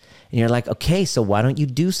 right? And you're like, okay, so why don't you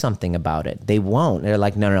do something about it? They won't. They're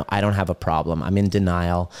like, no, I don't have a problem. I'm in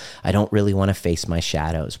denial. I don't really want to face my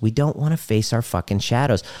shadows. We don't want to face our fucking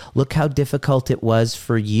shadows. Look how difficult it was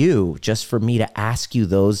for you, just for me to ask you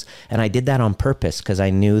those. And I did that on purpose because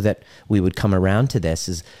I knew that we would come around to this.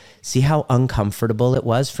 Is see how uncomfortable it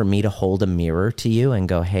was for me to hold a mirror to you and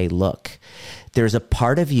go, hey, look, there's a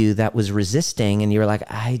part of you that was resisting and you're like,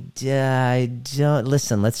 I don't,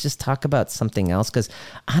 listen, let's just talk about something else because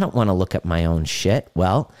I don't want to look at my own shit.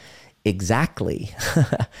 Well, exactly.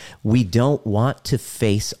 We don't want to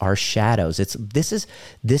face our shadows.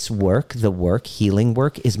 This work, the work, healing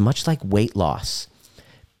work is much like weight loss.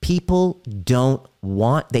 People don't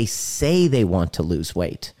want, they say they want to lose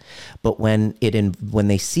weight, but when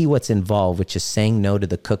they see what's involved, which is saying no to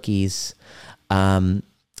the cookies,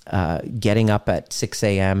 getting up at 6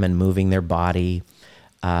 a.m. and moving their body,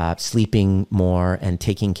 sleeping more and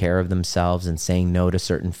taking care of themselves and saying no to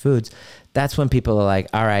certain foods, that's when people are like,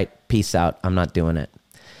 all right, peace out. I'm not doing it.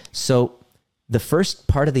 So the first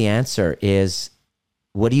part of the answer is,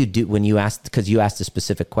 what do you do when you ask, because you asked a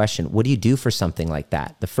specific question, what do you do for something like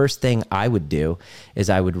that? The first thing I would do is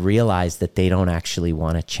I would realize that they don't actually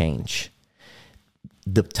want to change.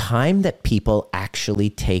 The time that people actually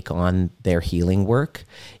take on their healing work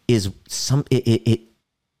is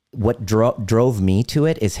what drove me to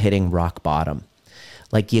it is hitting rock bottom.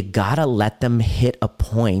 Like, you gotta let them hit a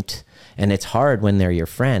point, and it's hard when they're your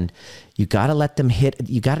friend. You gotta let them hit,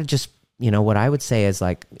 you gotta just, what I would say is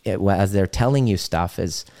like, as they're telling you stuff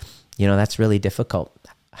is, that's really difficult.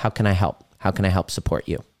 How can I help? How can I help support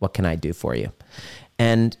you? What can I do for you?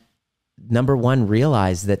 And number one,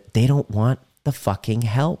 realize that they don't want the fucking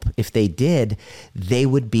help. If they did, they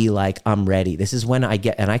would be like, I'm ready. This is when I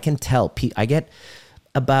can tell, I get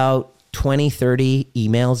about 20, 30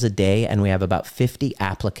 emails a day, and we have about 50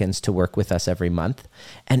 applicants to work with us every month.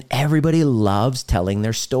 And everybody loves telling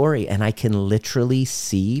their story. And I can literally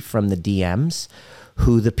see from the DMs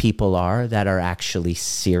who the people are that are actually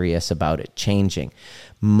serious about it changing.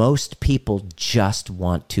 Most people just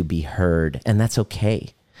want to be heard, and that's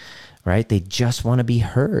okay, right? They just want to be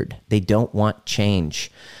heard. They don't want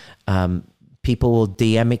change. People will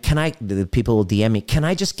DM me. Can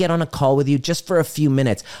I just get on a call with you just for a few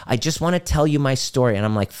minutes? I just want to tell you my story. And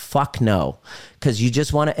I'm like, fuck no. Because you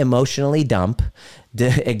just want to emotionally dump,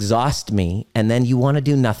 exhaust me, and then you want to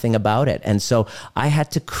do nothing about it. And so I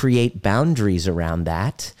had to create boundaries around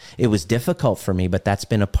that. It was difficult for me, but that's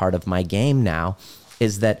been a part of my game now,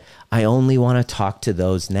 is that I only want to talk to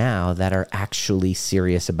those now that are actually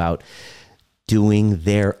serious about doing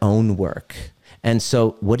their own work. And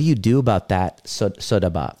so what do you do about that,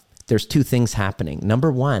 Sodaba? There's two things happening.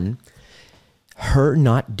 Number one, her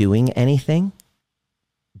not doing anything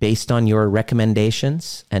based on your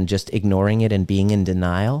recommendations and just ignoring it and being in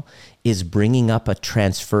denial is bringing up a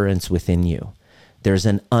transference within you. There's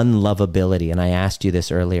an unlovability. And I asked you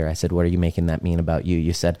this earlier. I said, what are you making that mean about you?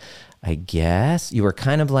 You said, I guess. You were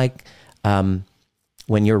kind of like,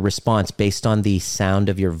 when your response, based on the sound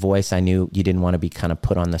of your voice, I knew you didn't want to be kind of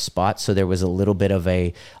put on the spot. So there was a little bit of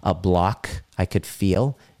a block I could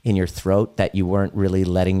feel in your throat that you weren't really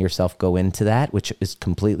letting yourself go into that, which is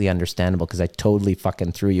completely understandable because I totally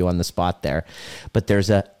fucking threw you on the spot there. But there's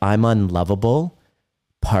a I'm unlovable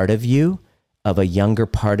part of you, of a younger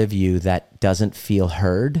part of you that doesn't feel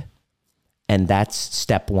heard. And that's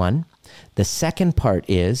step one. The second part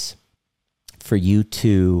is for you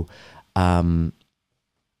to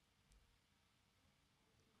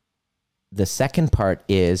the second part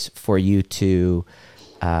is for you to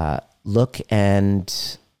look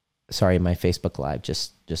and, sorry, my Facebook Live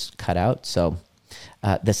just cut out. So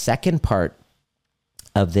the second part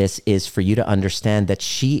of this is for you to understand that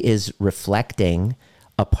she is reflecting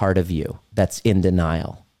a part of you that's in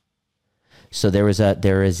denial. So there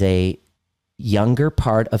is a younger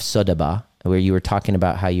part of Sodaba where you were talking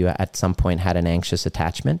about how you at some point had an anxious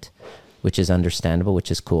attachment, which is understandable,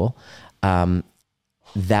 which is cool.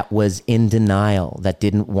 That was in denial, that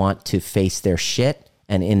didn't want to face their shit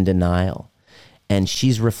and in denial. And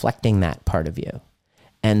she's reflecting that part of you.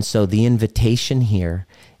 And so the invitation here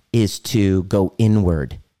is to go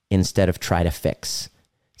inward instead of try to fix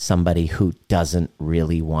somebody who doesn't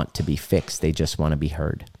really want to be fixed. They just want to be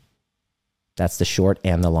heard. That's the short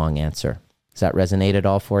and the long answer. Does that resonate at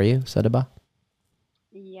all for you, Sodaba?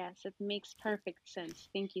 Yes, it makes perfect sense.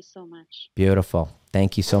 Thank you so much. Beautiful.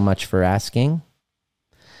 Thank you so much for asking.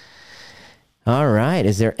 All right.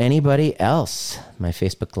 Is there anybody else? My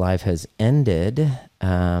Facebook Live has ended,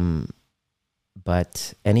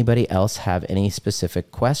 but anybody else have any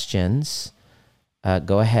specific questions?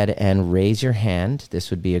 Go ahead and raise your hand.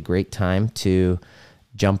 This would be a great time to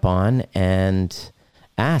jump on and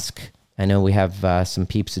ask. I know we have some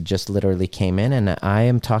peeps that just literally came in, and I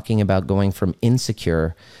am talking about going from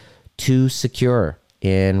insecure to secure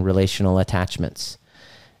in relational attachments.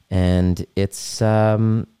 And it's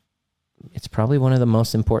probably one of the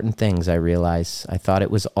most important things, I realize. I thought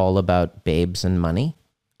it was all about babes and money.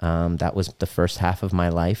 That was the first half of my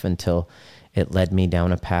life until it led me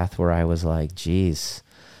down a path where I was like, geez,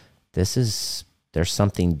 there's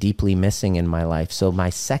something deeply missing in my life. So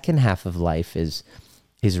my second half of life is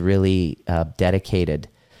really dedicated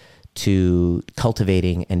to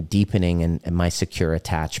cultivating and deepening and my secure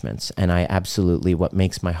attachments. And I absolutely, what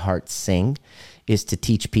makes my heart sing is to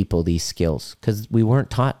teach people these skills, because we weren't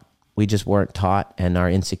taught. We just weren't taught, and our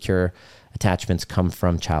insecure attachments come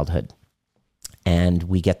from childhood. And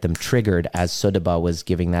we get them triggered, as Sodaba was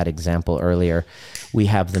giving that example earlier. We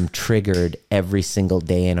have them triggered every single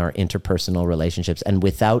day in our interpersonal relationships. And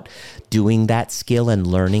without doing that skill and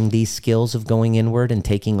learning these skills of going inward and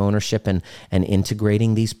taking ownership and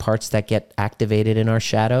integrating these parts that get activated in our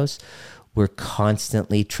shadows, we're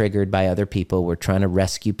constantly triggered by other people. We're trying to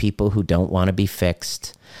rescue people who don't want to be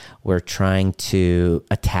fixed. We're trying to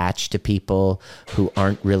attach to people who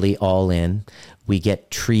aren't really all in. We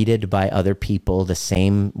get treated by other people the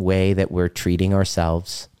same way that we're treating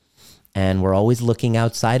ourselves. And we're always looking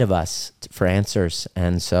outside of us for answers.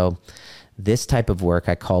 And so this type of work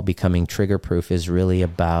I call becoming trigger proof is really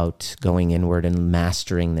about going inward and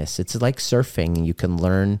mastering this. It's like surfing. You can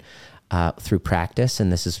learn through practice.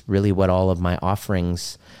 And this is really what all of my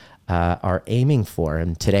offerings are aiming for.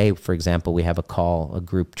 And today, for example, we have a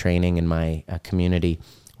group training in my community.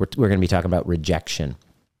 We're going to be talking about rejection.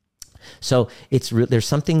 So there's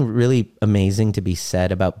something really amazing to be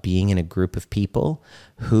said about being in a group of people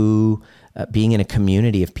being in a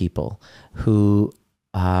community of people who,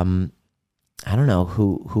 who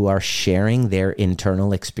are sharing their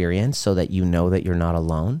internal experience so that you know that you're not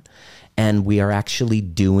alone. And we are actually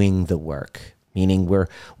doing the work, meaning we're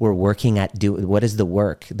working at what is the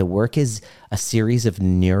work? The work is a series of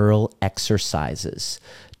neural exercises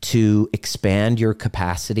to expand your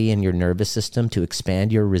capacity in your nervous system, to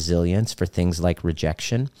expand your resilience for things like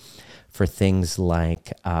rejection, for things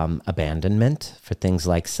like abandonment, for things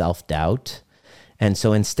like self-doubt. And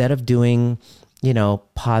so instead of doing,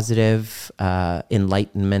 positive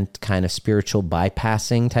enlightenment kind of spiritual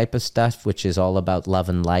bypassing type of stuff, which is all about love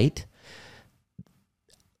and light,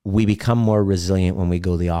 we become more resilient when we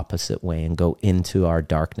go the opposite way and go into our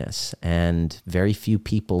darkness. And very few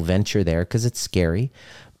people venture there because it's scary,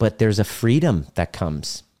 but there's a freedom that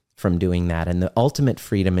comes from doing that. And the ultimate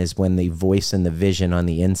freedom is when the voice and the vision on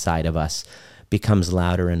the inside of us becomes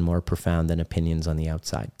louder and more profound than opinions on the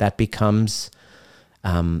outside. That becomes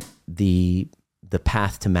the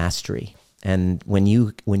path to mastery. And when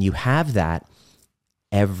you have that,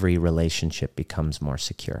 every relationship becomes more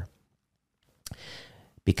secure.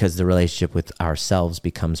 Because the relationship with ourselves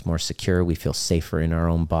becomes more secure. We feel safer in our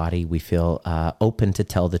own body. We feel open to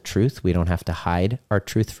tell the truth. We don't have to hide our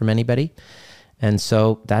truth from anybody. And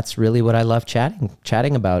so that's really what I love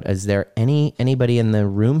chatting about. Is there anybody in the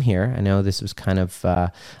room here? I know this was kind of,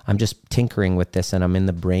 I'm just tinkering with this, and I'm in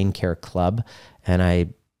the Brain Care Club, and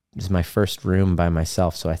this is my first room by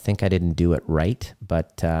myself, so I think I didn't do it right.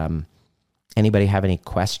 But anybody have any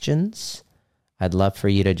questions? I'd love for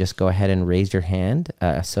you to just go ahead and raise your hand.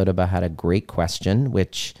 Sodaba had a great question,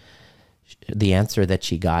 which the answer that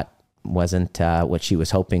she got what she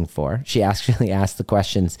was hoping for. She actually asked the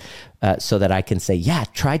questions so that I can say, yeah,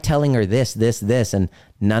 try telling her this, and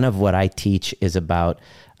none of what I teach is about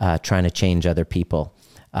trying to change other people.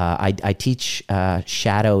 I teach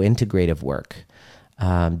shadow integrative work,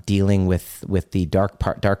 dealing with the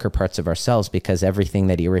darker parts of ourselves, because everything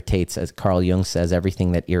that irritates, as Carl Jung says,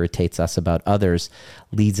 everything that irritates us about others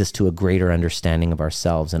leads us to a greater understanding of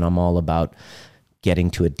ourselves. And I'm all about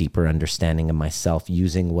getting to a deeper understanding of myself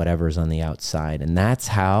using whatever's on the outside. And that's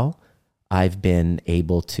how I've been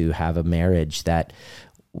able to have a marriage that,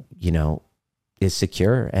 is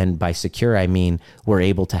secure. And by secure, I mean, we're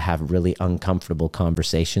able to have really uncomfortable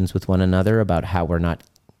conversations with one another about how we're not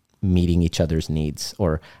meeting each other's needs,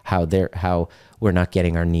 or how we're not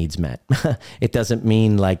getting our needs met. It doesn't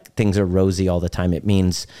mean like things are rosy all the time. It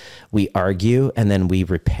means we argue and then we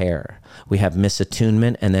repair. We have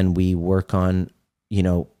misattunement and then we work on,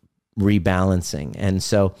 rebalancing. And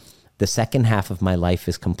so the second half of my life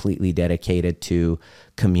is completely dedicated to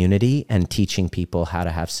community and teaching people how to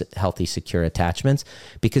have healthy, secure attachments,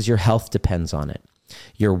 because your health depends on it.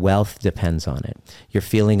 Your wealth depends on it. Your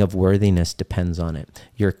feeling of worthiness depends on it.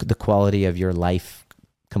 The quality of your life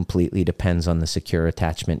completely depends on the secure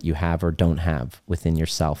attachment you have or don't have within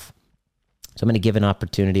yourself. So I'm going to give an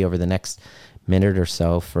opportunity over the next minute or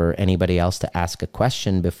so for anybody else to ask a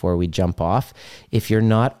question before we jump off. If you're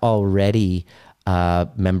not already a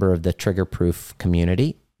member of the Trigger Proof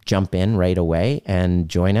community, jump in right away and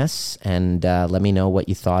join us, and let me know what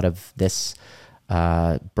you thought of this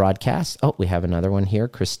broadcast. Oh, we have another one here.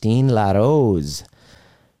 Christine LaRose.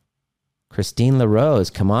 Christine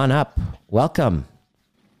LaRose, come on up. Welcome.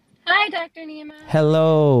 Hi, Dr. Nima.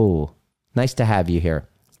 Hello. Nice to have you here.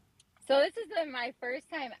 So this is my first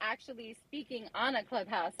time actually speaking on a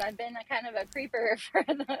Clubhouse. I've been a kind of a creeper for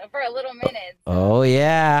a little minute. So Oh,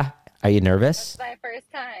 yeah. Are you nervous? it's my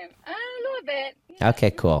first time. A little bit.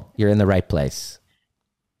 Okay, cool. You're in the right place.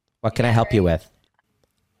 What can I Yeah, help you right. with?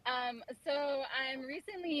 So I'm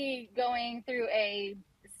recently going through a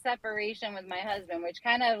separation with my husband, which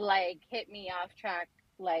kind of like hit me off track,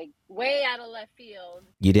 like way out of left field.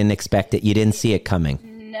 You didn't expect it. You didn't see it coming.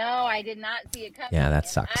 No, I did not see it coming. Yeah, that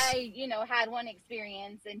And sucks. I, had one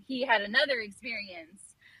experience and he had another experience.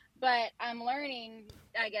 But I'm learning,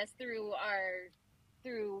 I guess, through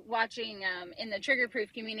watching in the Trigger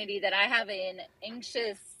Proof community that I have an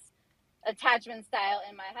anxious attachment style,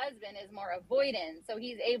 and my husband is more avoidant. So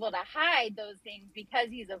he's able to hide those things because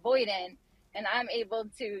he's avoidant, and I'm able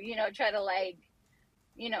to, try to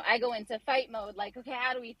I go into fight mode, like, okay,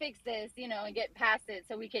 how do we fix this, and get past it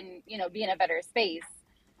so we can, be in a better space.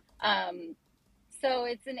 So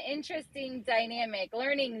it's an interesting dynamic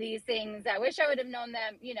learning these things. I wish I would have known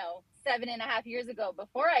them, 7.5 years ago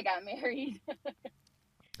before I got married.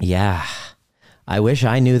 Yeah. I wish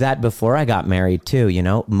I knew that before I got married too.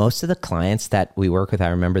 Most of the clients that we work with, I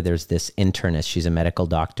remember there's this internist. She's a medical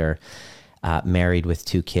doctor, married with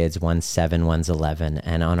 2 kids, one's 7, one's 11.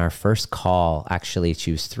 And on our first call, actually,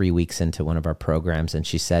 she was 3 weeks into one of our programs, and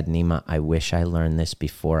she said, Nima, I wish I learned this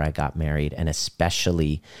before I got married, and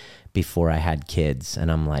especially before I had kids.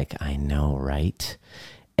 And I'm like, I know, right?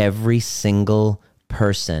 Every single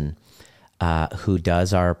person who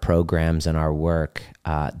does our programs and our work,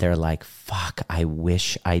 they're like, fuck, I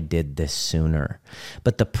wish I did this sooner.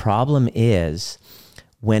 But the problem is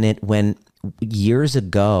when years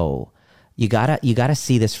ago, you gotta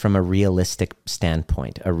see this from a realistic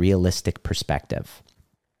standpoint, a realistic perspective,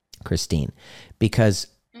 Christine, because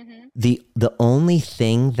the only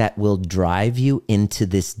thing that will drive you into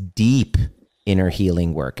this deep inner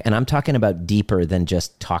healing work, and I'm talking about deeper than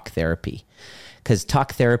just talk therapy, because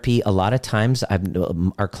talk therapy, a lot of times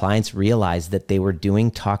our clients realize that they were doing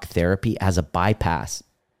talk therapy as a bypass.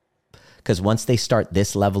 Because once they start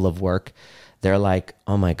this level of work, they're like,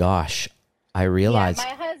 oh my gosh, I realized.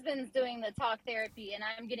 Yeah, my husband's doing the talk therapy and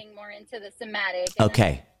I'm getting more into the somatic. And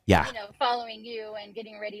Okay. Yeah. following you and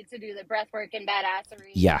getting ready to do the breath work and badassery.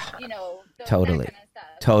 Yeah. Totally. Totally. That kind of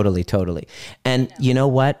stuff. Totally. And you know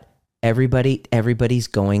what? Everybody's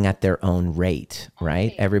going at their own rate,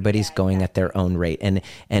 right? Okay. Everybody's Yeah, going at their own rate.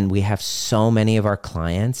 And we have so many of our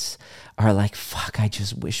clients are like, fuck, I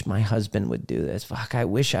just wish my husband would do this. Fuck, I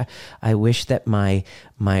wish that my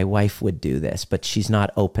wife would do this, but she's not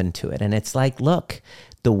open to it. And it's like, look,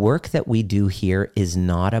 the work that we do here is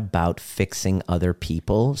not about fixing other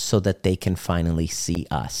people so that they can finally see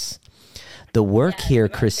us. The work here,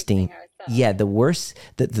 Christine,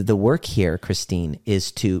 the work here, Christine,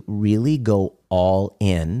 is to really go all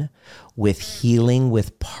in with healing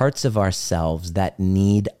with parts of ourselves that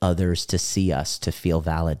need others to see us to feel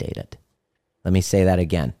validated. Let me say that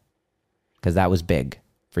again, because that was big.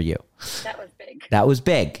 for you? That was big. That was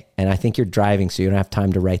big. And I think you're driving, so you don't have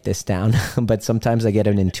time to write this down. But sometimes I get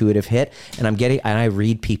an intuitive hit, and I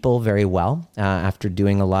read people very well. After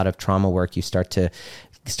doing a lot of trauma work, you start to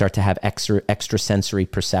have extrasensory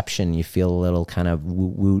perception. You feel a little kind of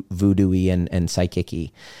voodoo-y and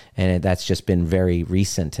psychic-y. And that's just been very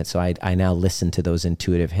recent. And so I now listen to those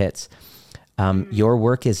intuitive hits. Your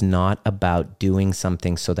work is not about doing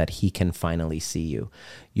something so that he can finally see you.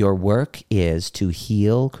 Your work is to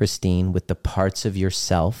heal, Christine, with the parts of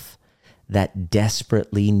yourself that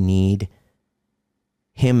desperately need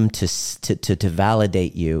him to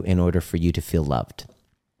validate you in order for you to feel loved.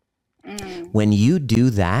 When you do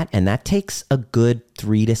that, and that takes a good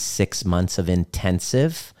 3 to 6 months of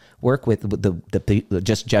intensive work with the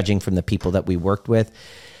just judging from the people that we worked with,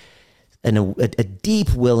 and a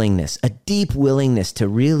deep willingness to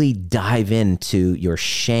really dive into your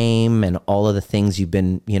shame and all of the things you've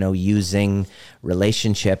been, using,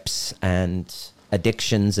 relationships and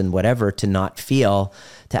addictions and whatever to not feel,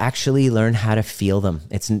 to actually learn how to feel them.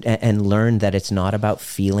 And learn that it's not about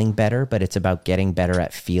feeling better, but it's about getting better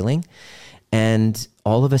at feeling. And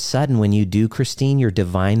all of a sudden, when you do, Christine, your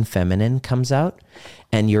divine feminine comes out,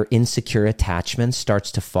 and your insecure attachment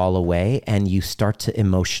starts to fall away, and you start to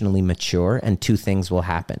emotionally mature, and 2 things will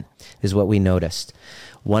happen, is what we noticed.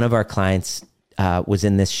 One of our clients was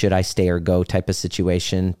in this should I stay or go type of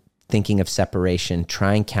situation, thinking of separation,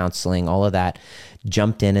 trying counseling, all of that,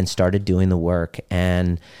 jumped in and started doing the work.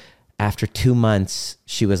 And after 2 months,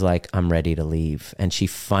 she was like, I'm ready to leave. And she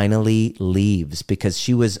finally leaves because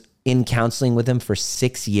she was in counseling with him for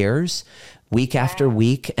 6 years, week after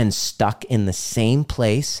week, and stuck in the same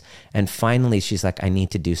place. And finally, she's like, I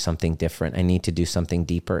need to do something different. I need to do something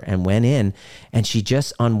deeper. And went in, and she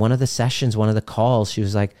just, on one of the sessions, one of the calls, she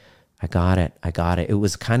was like, I got it. It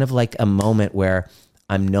was kind of like a moment where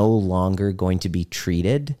I'm no longer going to be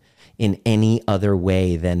treated in any other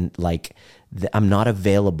way than I'm not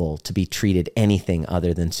available to be treated anything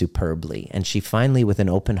other than superbly. And she finally, with an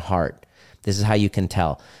open heart, this is how you can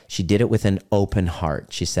tell. She did it with an open heart.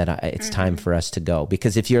 She said, it's time for us to go.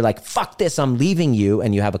 Because if you're like, fuck this, I'm leaving you,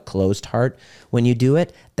 and you have a closed heart when you do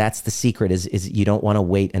it, that's the secret, is you don't want to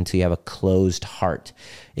wait until you have a closed heart.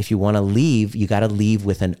 If you want to leave, you got to leave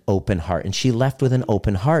with an open heart. And she left with an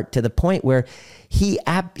open heart to the point where he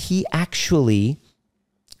actually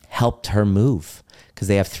helped her move, because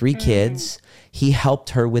they have 3 kids. He helped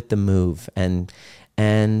her with the move, and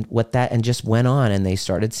just went on, and they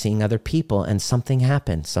started seeing other people, and something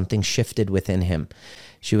happened. Something shifted within him.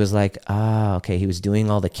 She was like, okay, he was doing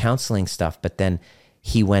all the counseling stuff, but then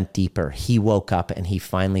he went deeper. He woke up, and he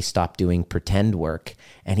finally stopped doing pretend work,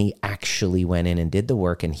 and he actually went in and did the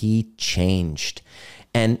work, and he changed.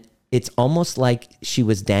 And it's almost like she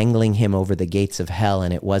was dangling him over the gates of hell,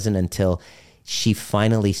 and it wasn't until she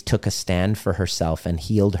finally took a stand for herself and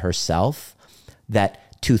healed herself that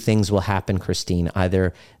 2 things will happen, Christine.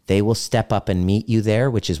 Either they will step up and meet you there,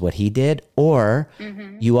 which is what he did, or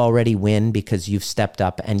you already win because you've stepped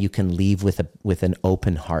up and you can leave with an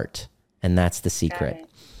open heart. And that's the secret.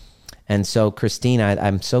 And so, Christine,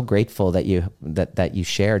 I'm so grateful that you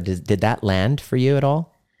shared. Did that land for you at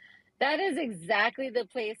all? That is exactly the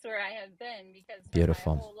place where I have been, because for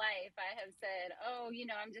Beautiful. my whole life I have said,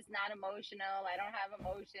 I'm just not emotional. I don't have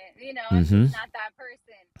emotion. I'm just not that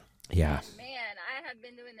person. Yeah. And man, I have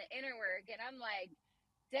been doing the inner work, and I'm like,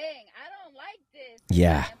 dang, I don't like this.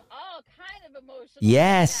 Yeah. I'm all kind of emotional.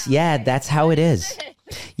 Yes. Now. Yeah. That's how it is.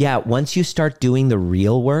 Yeah. Once you start doing the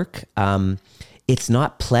real work, it's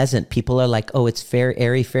not pleasant. People are like, oh, it's fair,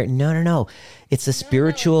 airy, fair. No. It's a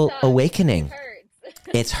spiritual awakening. It hurts.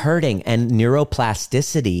 It's hurting. And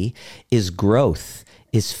neuroplasticity is growth,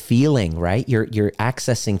 is feeling, right? You're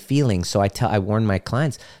accessing feelings. So I warn my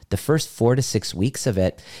clients, the first 4 to 6 weeks of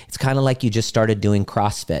it, it's kind of like you just started doing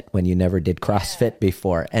CrossFit when you never did CrossFit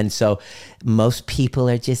before. And so most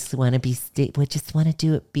people just want to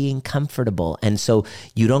do it being comfortable. And so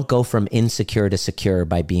you don't go from insecure to secure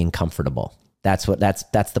by being comfortable. That's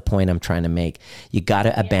the point I'm trying to make. You got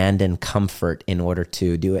to abandon comfort in order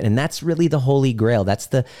to do it. And that's really the holy grail. That's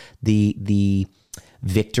the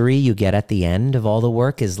victory you get at the end of all the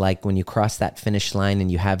work, is like when you cross that finish line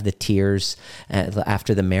and you have the tears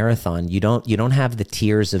after the marathon. You don't have the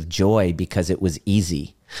tears of joy because it was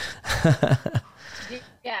easy.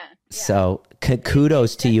 Yeah. So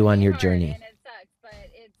kudos to you on your journey. And it sucks, but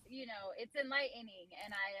it's enlightening,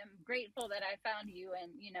 and I am grateful that I found you,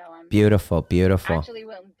 and I'm beautiful. Actually,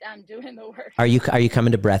 I'm doing the work. Are you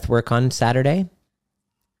coming to breath work on Saturday?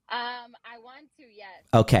 I want to, yes.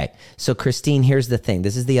 Okay. So Christine, here's the thing.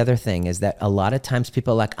 This is the other thing, is that a lot of times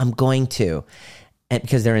people are like, I'm going to. and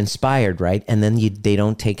because they're inspired, right? And then they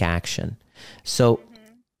don't take action. So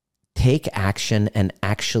take action and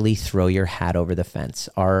actually throw your hat over the fence.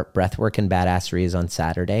 Our Breathwork and Badassery is on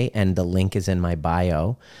Saturday, and the link is in my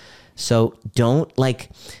bio. So don't like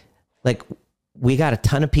we got a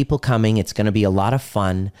ton of people coming. It's going to be a lot of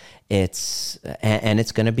fun. It's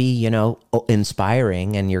going to be,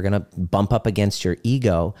 inspiring, and you're going to bump up against your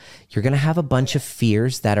ego. You're going to have a bunch of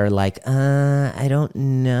fears that are like, I don't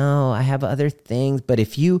know. I have other things. But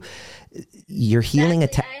if you're healing I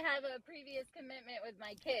have a previous commitment with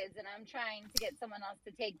my kids, and I'm trying to get someone else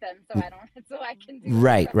to take them so I can do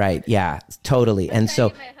it. Right. Yeah, totally. I'm and so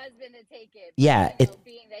my husband to take it. Yeah,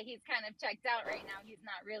 being that he's kind of checked out right now, he's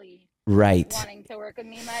not really right wanting to work with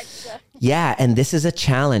me much. So. Yeah, and this is a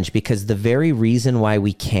challenge because the very reason why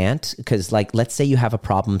we can't, because like let's say you have a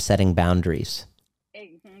problem setting boundaries.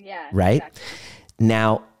 Yeah. Right? Exactly.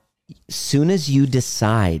 Now, soon as you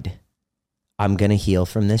decide I'm going to heal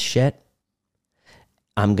from this shit,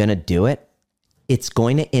 I'm going to do it, it's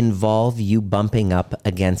going to involve you bumping up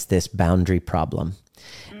against this boundary problem.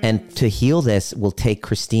 And to heal this will take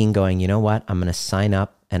Christine going, you know what? I'm going to sign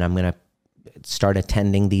up and I'm going to start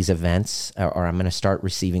attending these events, or I'm going to start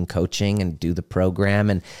receiving coaching and do the program.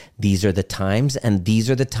 And these are the times. And these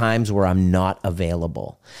are the times where I'm not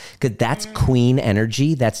available. Because that's queen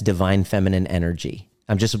energy. That's divine feminine energy.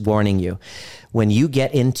 I'm just warning you. When you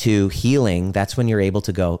get into healing, that's when you're able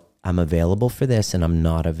to go, I'm available for this and I'm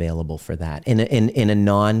not available for that in a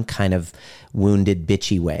non kind of wounded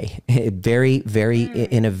bitchy way,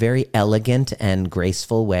 in a very elegant and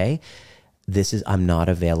graceful way. This is I'm not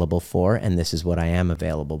available for, and this is what I am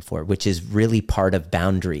available for, which is really part of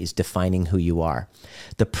boundaries, defining who you are.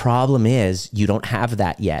 The problem is you don't have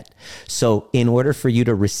that yet. So in order for you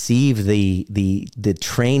to receive the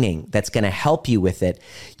training that's going to help you with it,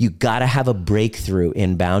 you got to have a breakthrough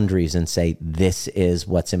in boundaries and say, this is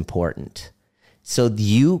what's important. So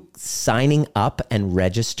you signing up and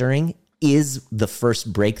registering is the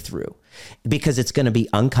first breakthrough, because it's going to be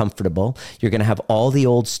uncomfortable. You're going to have all the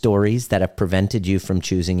old stories that have prevented you from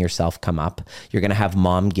choosing yourself come up. You're going to have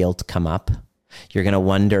mom guilt come up. You're going to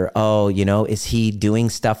wonder, is he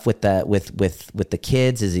doing stuff with the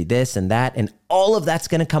kids? Is he this and that? And all of that's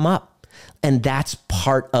going to come up. And that's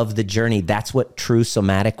part of the journey. That's what true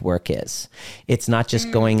somatic work is. It's not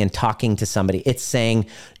just going and talking to somebody. It's saying,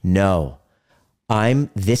 no,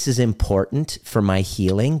 this is important for my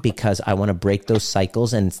healing, because I want to break those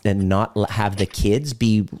cycles and not have the kids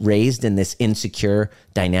be raised in this insecure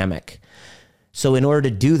dynamic. So in order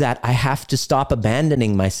to do that, I have to stop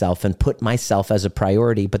abandoning myself and put myself as a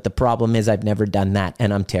priority. But the problem is I've never done that,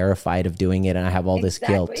 and I'm terrified of doing it, and I have all this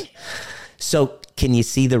guilt. So can you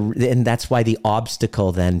see and that's why the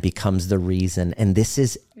obstacle then becomes the reason. And this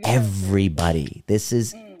is everybody. This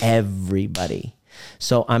is everybody.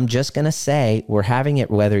 So I'm just going to say we're having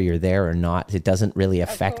it whether you're there or not. It doesn't really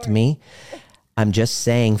affect me. I'm just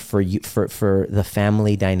saying for the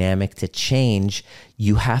family dynamic to change,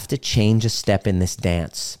 you have to change a step in this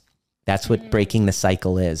dance. That's what breaking the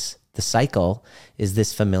cycle is. The cycle is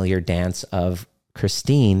this familiar dance of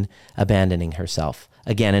Christine abandoning herself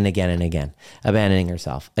again and again and again, abandoning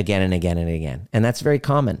herself again and again and again. And that's very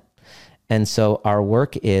common. And so our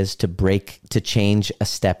work is to change a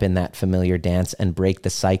step in that familiar dance and break the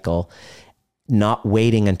cycle, not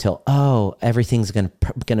waiting until, everything's going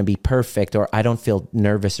to be perfect, or I don't feel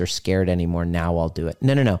nervous or scared anymore. Now I'll do it.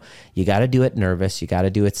 No. You got to do it nervous. You got to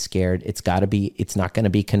do it scared. It's not going to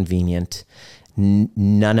be convenient.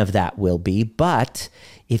 None of that will be. But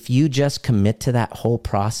if you just commit to that whole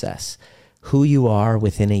process, who you are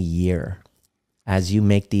within a year, as you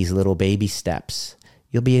make these little baby steps,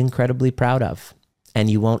 you'll be incredibly proud of. And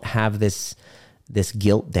you won't have this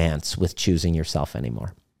guilt dance with choosing yourself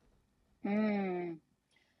anymore.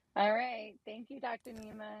 All right. Thank you, Dr.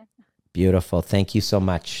 Nima. Beautiful. Thank you so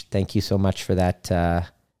much. Thank you so much for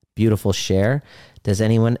that beautiful share. Does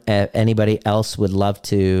anybody else would love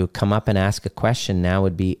to come up and ask a question? Now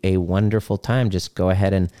would be a wonderful time. Just go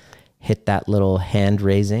ahead and hit that little hand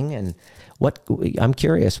raising. And I'm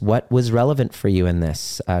curious, what was relevant for you in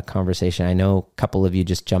this conversation? I know a couple of you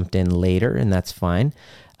just jumped in later, and that's fine.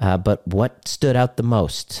 But what stood out the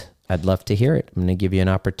most? I'd love to hear it. I'm going to give you an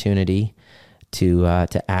opportunity to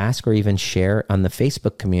ask or even share on the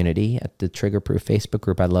Facebook community at the Trigger Proof Facebook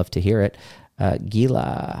group. I'd love to hear it.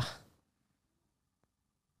 Gila.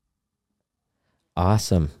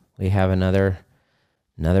 Awesome. We have another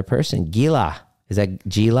person. Gila. Is that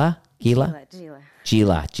Gila? Gila,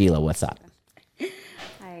 what's up?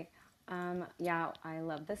 Hi. I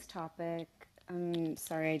love this topic.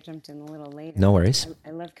 Sorry I jumped in a little later. No worries.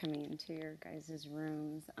 I love coming into your guys'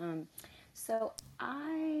 rooms. So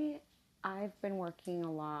I've been working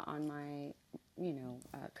a lot on my,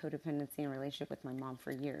 codependency and relationship with my mom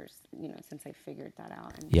for years, since I figured that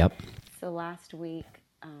out. And Yep. so last week,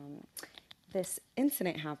 this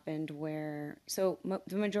incident happened where, the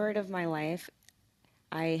majority of my life,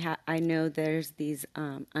 I know there's these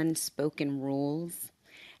unspoken rules.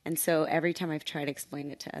 And so every time I've tried to explain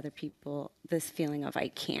it to other people, this feeling of I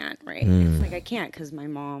can't, right? It's like I can't because my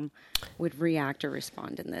mom would react or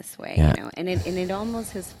respond in this way, Yeah. And it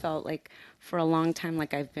almost has felt like for a long time,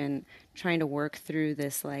 like I've been trying to work through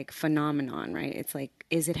this like phenomenon, right? It's like,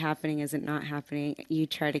 is it happening? Is it not happening? You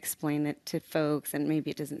try to explain it to folks and maybe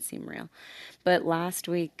it doesn't seem real. But last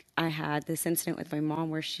week I had this incident with my mom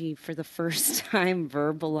where she, for the first time,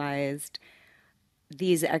 verbalized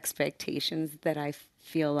these expectations that I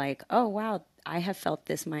feel like, oh, wow, I have felt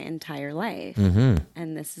this my entire life.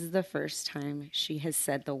 And this is the first time she has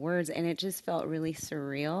said the words. And it just felt really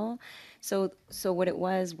surreal. So what it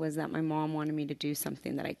was that my mom wanted me to do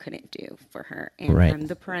something that I couldn't do for her. And Right. I'm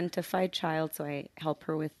the parentified child, so I help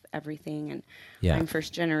her with everything. And Yeah. I'm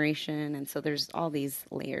first generation. And so there's all these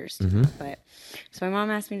layers to it. But so my mom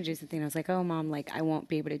asked me to do something. I was like, oh, Mom, like I won't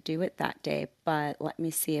be able to do it that day, but let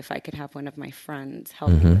me see if I could have one of my friends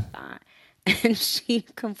help me with that. And she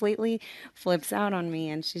completely flips out on me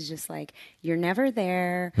and she's just like, you're never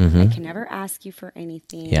there. I can never ask you for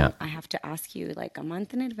anything. Yeah. I have to ask you like a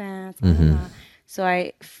month in advance. Blah, blah, blah.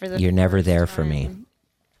 So You're never first there for me.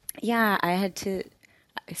 Yeah, I had to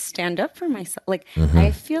stand up for myself. Like I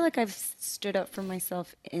feel like I've stood up for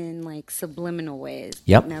myself in like subliminal ways.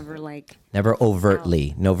 Yep. But never like, Never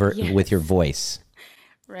overtly, never Yes. with your voice,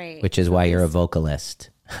 right. which is why you're a vocalist.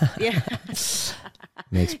 Yeah.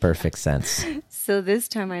 Makes perfect sense. So this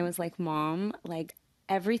time I was like, Mom, like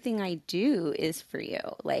everything I do is for you.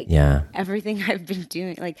 Like Yeah. everything I've been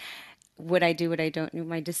doing, like what I do, what I don't do,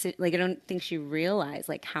 my decision. Like I don't think she realized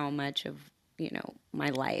like how much of my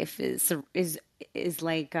life is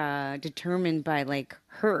like determined by like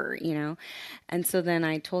her, And so then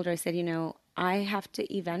I told her, I said, I have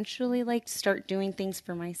to eventually like start doing things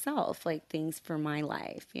for myself, like things for my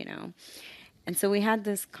life, And so we had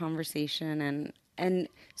this conversation and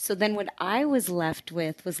so then what I was left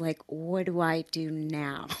with was like, what do I do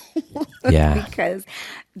now? Yeah. Because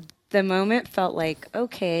the moment felt like,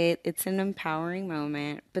 okay, it's an empowering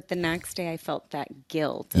moment. But the next day I felt that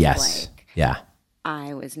guilt of Yes. like, Yeah.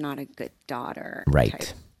 I was not a good daughter. Right.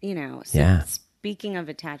 Type, So Yeah. speaking of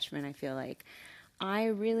attachment, I feel like I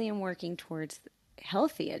really am working towards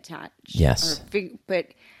healthy attachment. Yes. But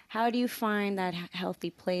how do you find that healthy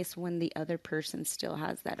place when the other person still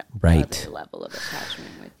has that Right. other level of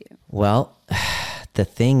attachment with you? Well, the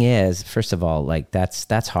thing is, first of all, like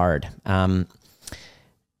that's hard.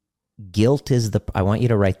 Guilt is I want you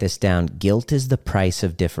to write this down. Guilt is the price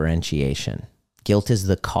of differentiation. Guilt is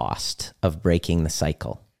the cost of breaking the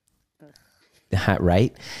cycle.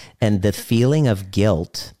 Right? And the feeling of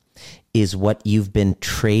guilt is what you've been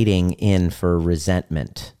trading in for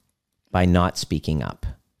resentment by not speaking up,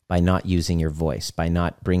 by not using your voice, by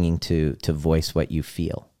not bringing to voice what you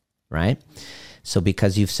feel, right? So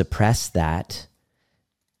because you've suppressed that,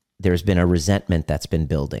 there's been a resentment that's been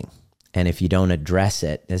building. And if you don't address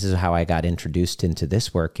it, this is how I got introduced into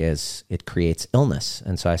this work, is it creates illness.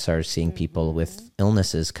 And so I started seeing people with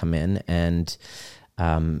illnesses come in, and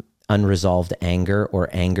unresolved anger or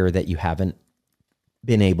anger that you haven't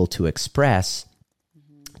been able to express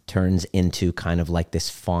turns into kind of like this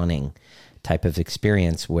fawning type of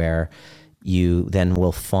experience where you then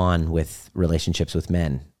will fawn with relationships with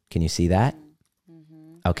men. Can you see that?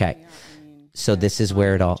 Okay. So this is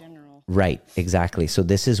where it all, right, exactly. So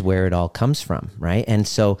this is where it all comes from, right? And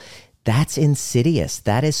so that's insidious.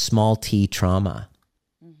 That is small t trauma,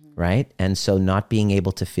 right? And so not being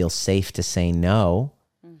able to feel safe to say no,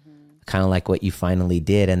 kind of like what you finally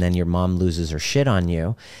did, and then your mom loses her shit on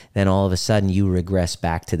you, then all of a sudden you regress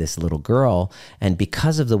back to this little girl. And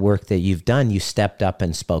because of the work that you've done, you stepped up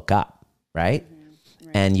and spoke up, right?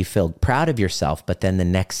 And you feel proud of yourself. But then the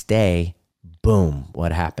next day, boom,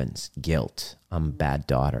 what happens? Guilt. I'm a bad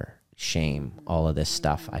daughter. Shame. All of this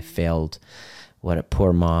stuff. I failed. What a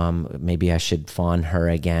poor mom. Maybe I should fawn her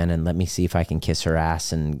again, and let me see if I can kiss her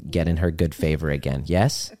ass and get in her good favor again.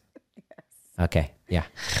 Yes? Okay. Yeah.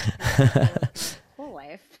 Whole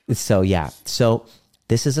life. So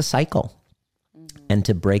this is a cycle. And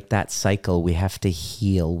to break that cycle, we have to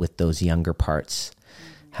heal with those younger parts.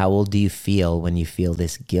 How old do you feel when you feel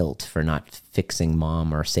this guilt for not fixing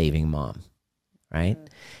mom or saving mom? Right?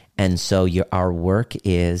 And so our work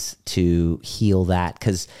is to heal that,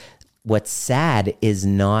 because what's sad is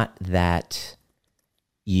not that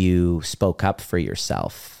you spoke up for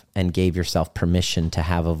yourself and gave yourself permission to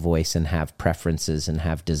have a voice and have preferences and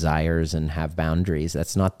have desires and have boundaries.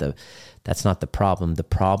 That's not the problem. The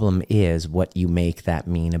problem is what you make that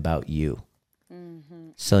mean about you.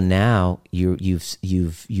 So now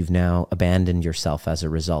you've now abandoned yourself as a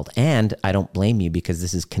result. And I don't blame you, because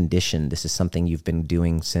this is conditioned. This is something you've been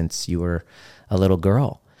doing since you were a little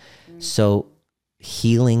girl. So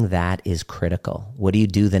healing that is critical. What do you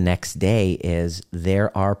do the next day is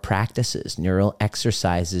there are practices, neural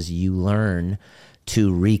exercises you learn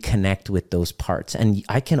to reconnect with those parts. And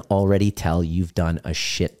I can already tell you've done a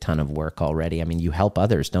shit ton of work already. I mean, you help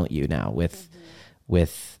others, don't you, now with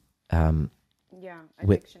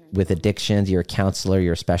addictions. You're a counselor,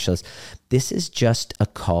 you're a specialist. This is just a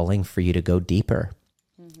calling for you to go deeper,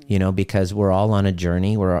 because we're all on a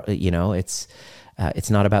journey. It's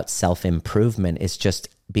not about self-improvement. It's just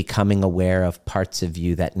becoming aware of parts of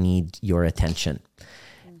you that need your attention.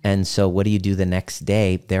 And so what do you do the next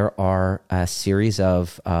day? There are a series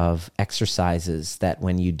of exercises that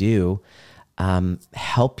when you do,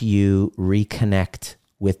 help you reconnect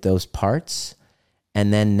with those parts.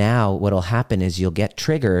 And then now what'll happen is you'll get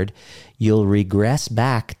triggered. You'll regress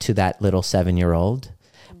back to that little 7-year-old,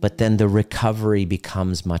 but then the recovery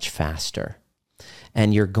becomes much faster.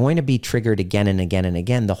 And you're going to be triggered again and again and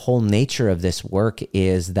again. The whole nature of this work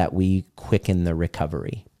is that we quicken the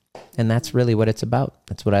recovery. And that's really what it's about.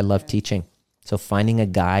 That's what I love teaching. So finding a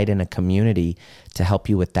guide and a community to help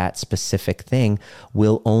you with that specific thing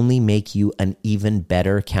will only make you an even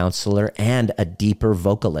better counselor and a deeper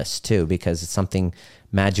vocalist too, because it's something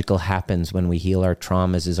magical happens when we heal our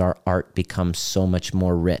traumas is our art becomes so much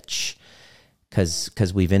more rich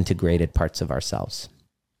because we've integrated parts of ourselves.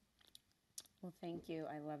 Well, thank you.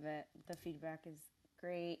 I love it. The feedback is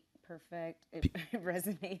great, perfect. It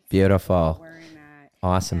resonates. Beautiful. Wearing that.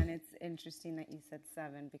 Awesome. And it's interesting that you said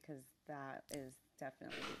 7 because that is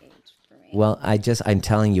definitely the age for me. Well, I'm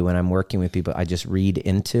telling you, when I'm working with people, I just read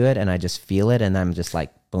into it and I just feel it and I'm just like,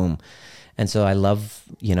 boom. And so I love,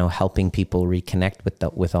 helping people reconnect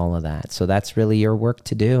with all of that. So that's really your work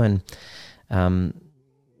to do. And,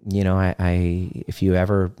 if you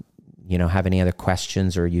ever, have any other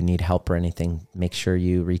questions or you need help or anything, make sure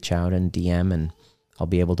you reach out and DM and I'll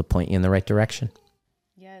be able to point you in the right direction.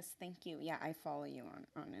 Yes, thank you. Yeah, I follow you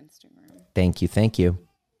on Instagram. Thank you.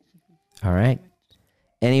 All right.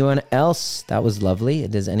 Anyone else? That was lovely.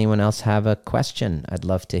 Does anyone else have a question? I'd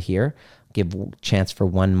love to hear. Give a chance for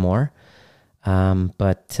one more.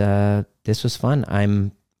 But this was fun.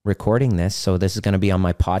 I'm recording this, so this is going to be on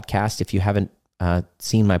my podcast. If you haven't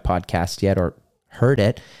seen my podcast yet or heard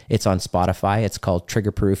it, it's on Spotify. It's called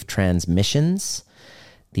Trigger Proof Transmissions.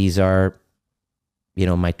 These are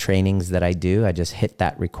my trainings that I do. I just hit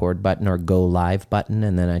that record button or go live button,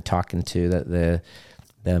 and then I talk into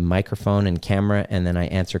the microphone and camera, and then I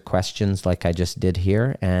answer questions like I just did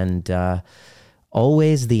here. And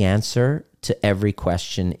always the answer to every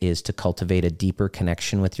question is to cultivate a deeper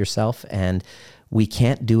connection with yourself. And we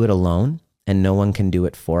can't do it alone, and no one can do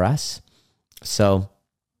it for us. So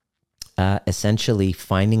essentially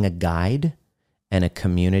finding a guide and a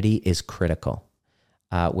community is critical.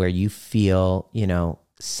 Where you feel,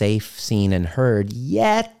 safe, seen, and heard,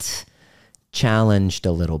 yet challenged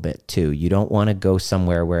a little bit too. You don't want to go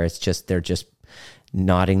somewhere where they're just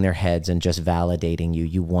nodding their heads and just validating you.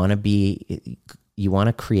 You want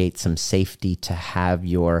to create some safety to have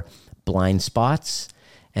your blind spots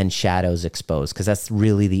and shadows exposed, because that's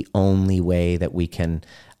really the only way that we can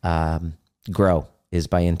grow is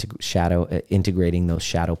by integrating those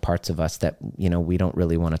shadow parts of us that, we don't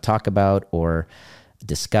really want to talk about or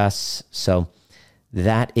discuss. So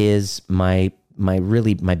that is my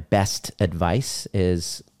best advice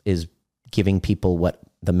is giving people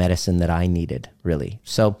the medicine that I needed, really.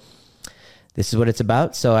 So this is what it's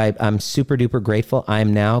about. So I'm super duper grateful.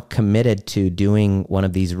 I'm now committed to doing one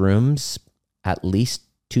of these rooms at least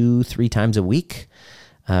 2-3 times a week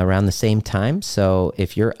around the same time. So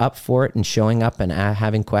if you're up for it and showing up and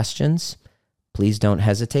having questions, please don't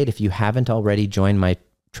hesitate. If you haven't already joined my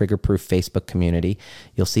Trigger Proof Facebook community,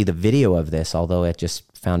 you'll see the video of this, although I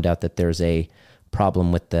just found out that there's a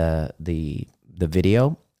problem with the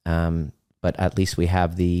video. But at least we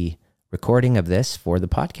have the recording of this for the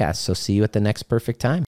podcast. So see you at the next perfect time.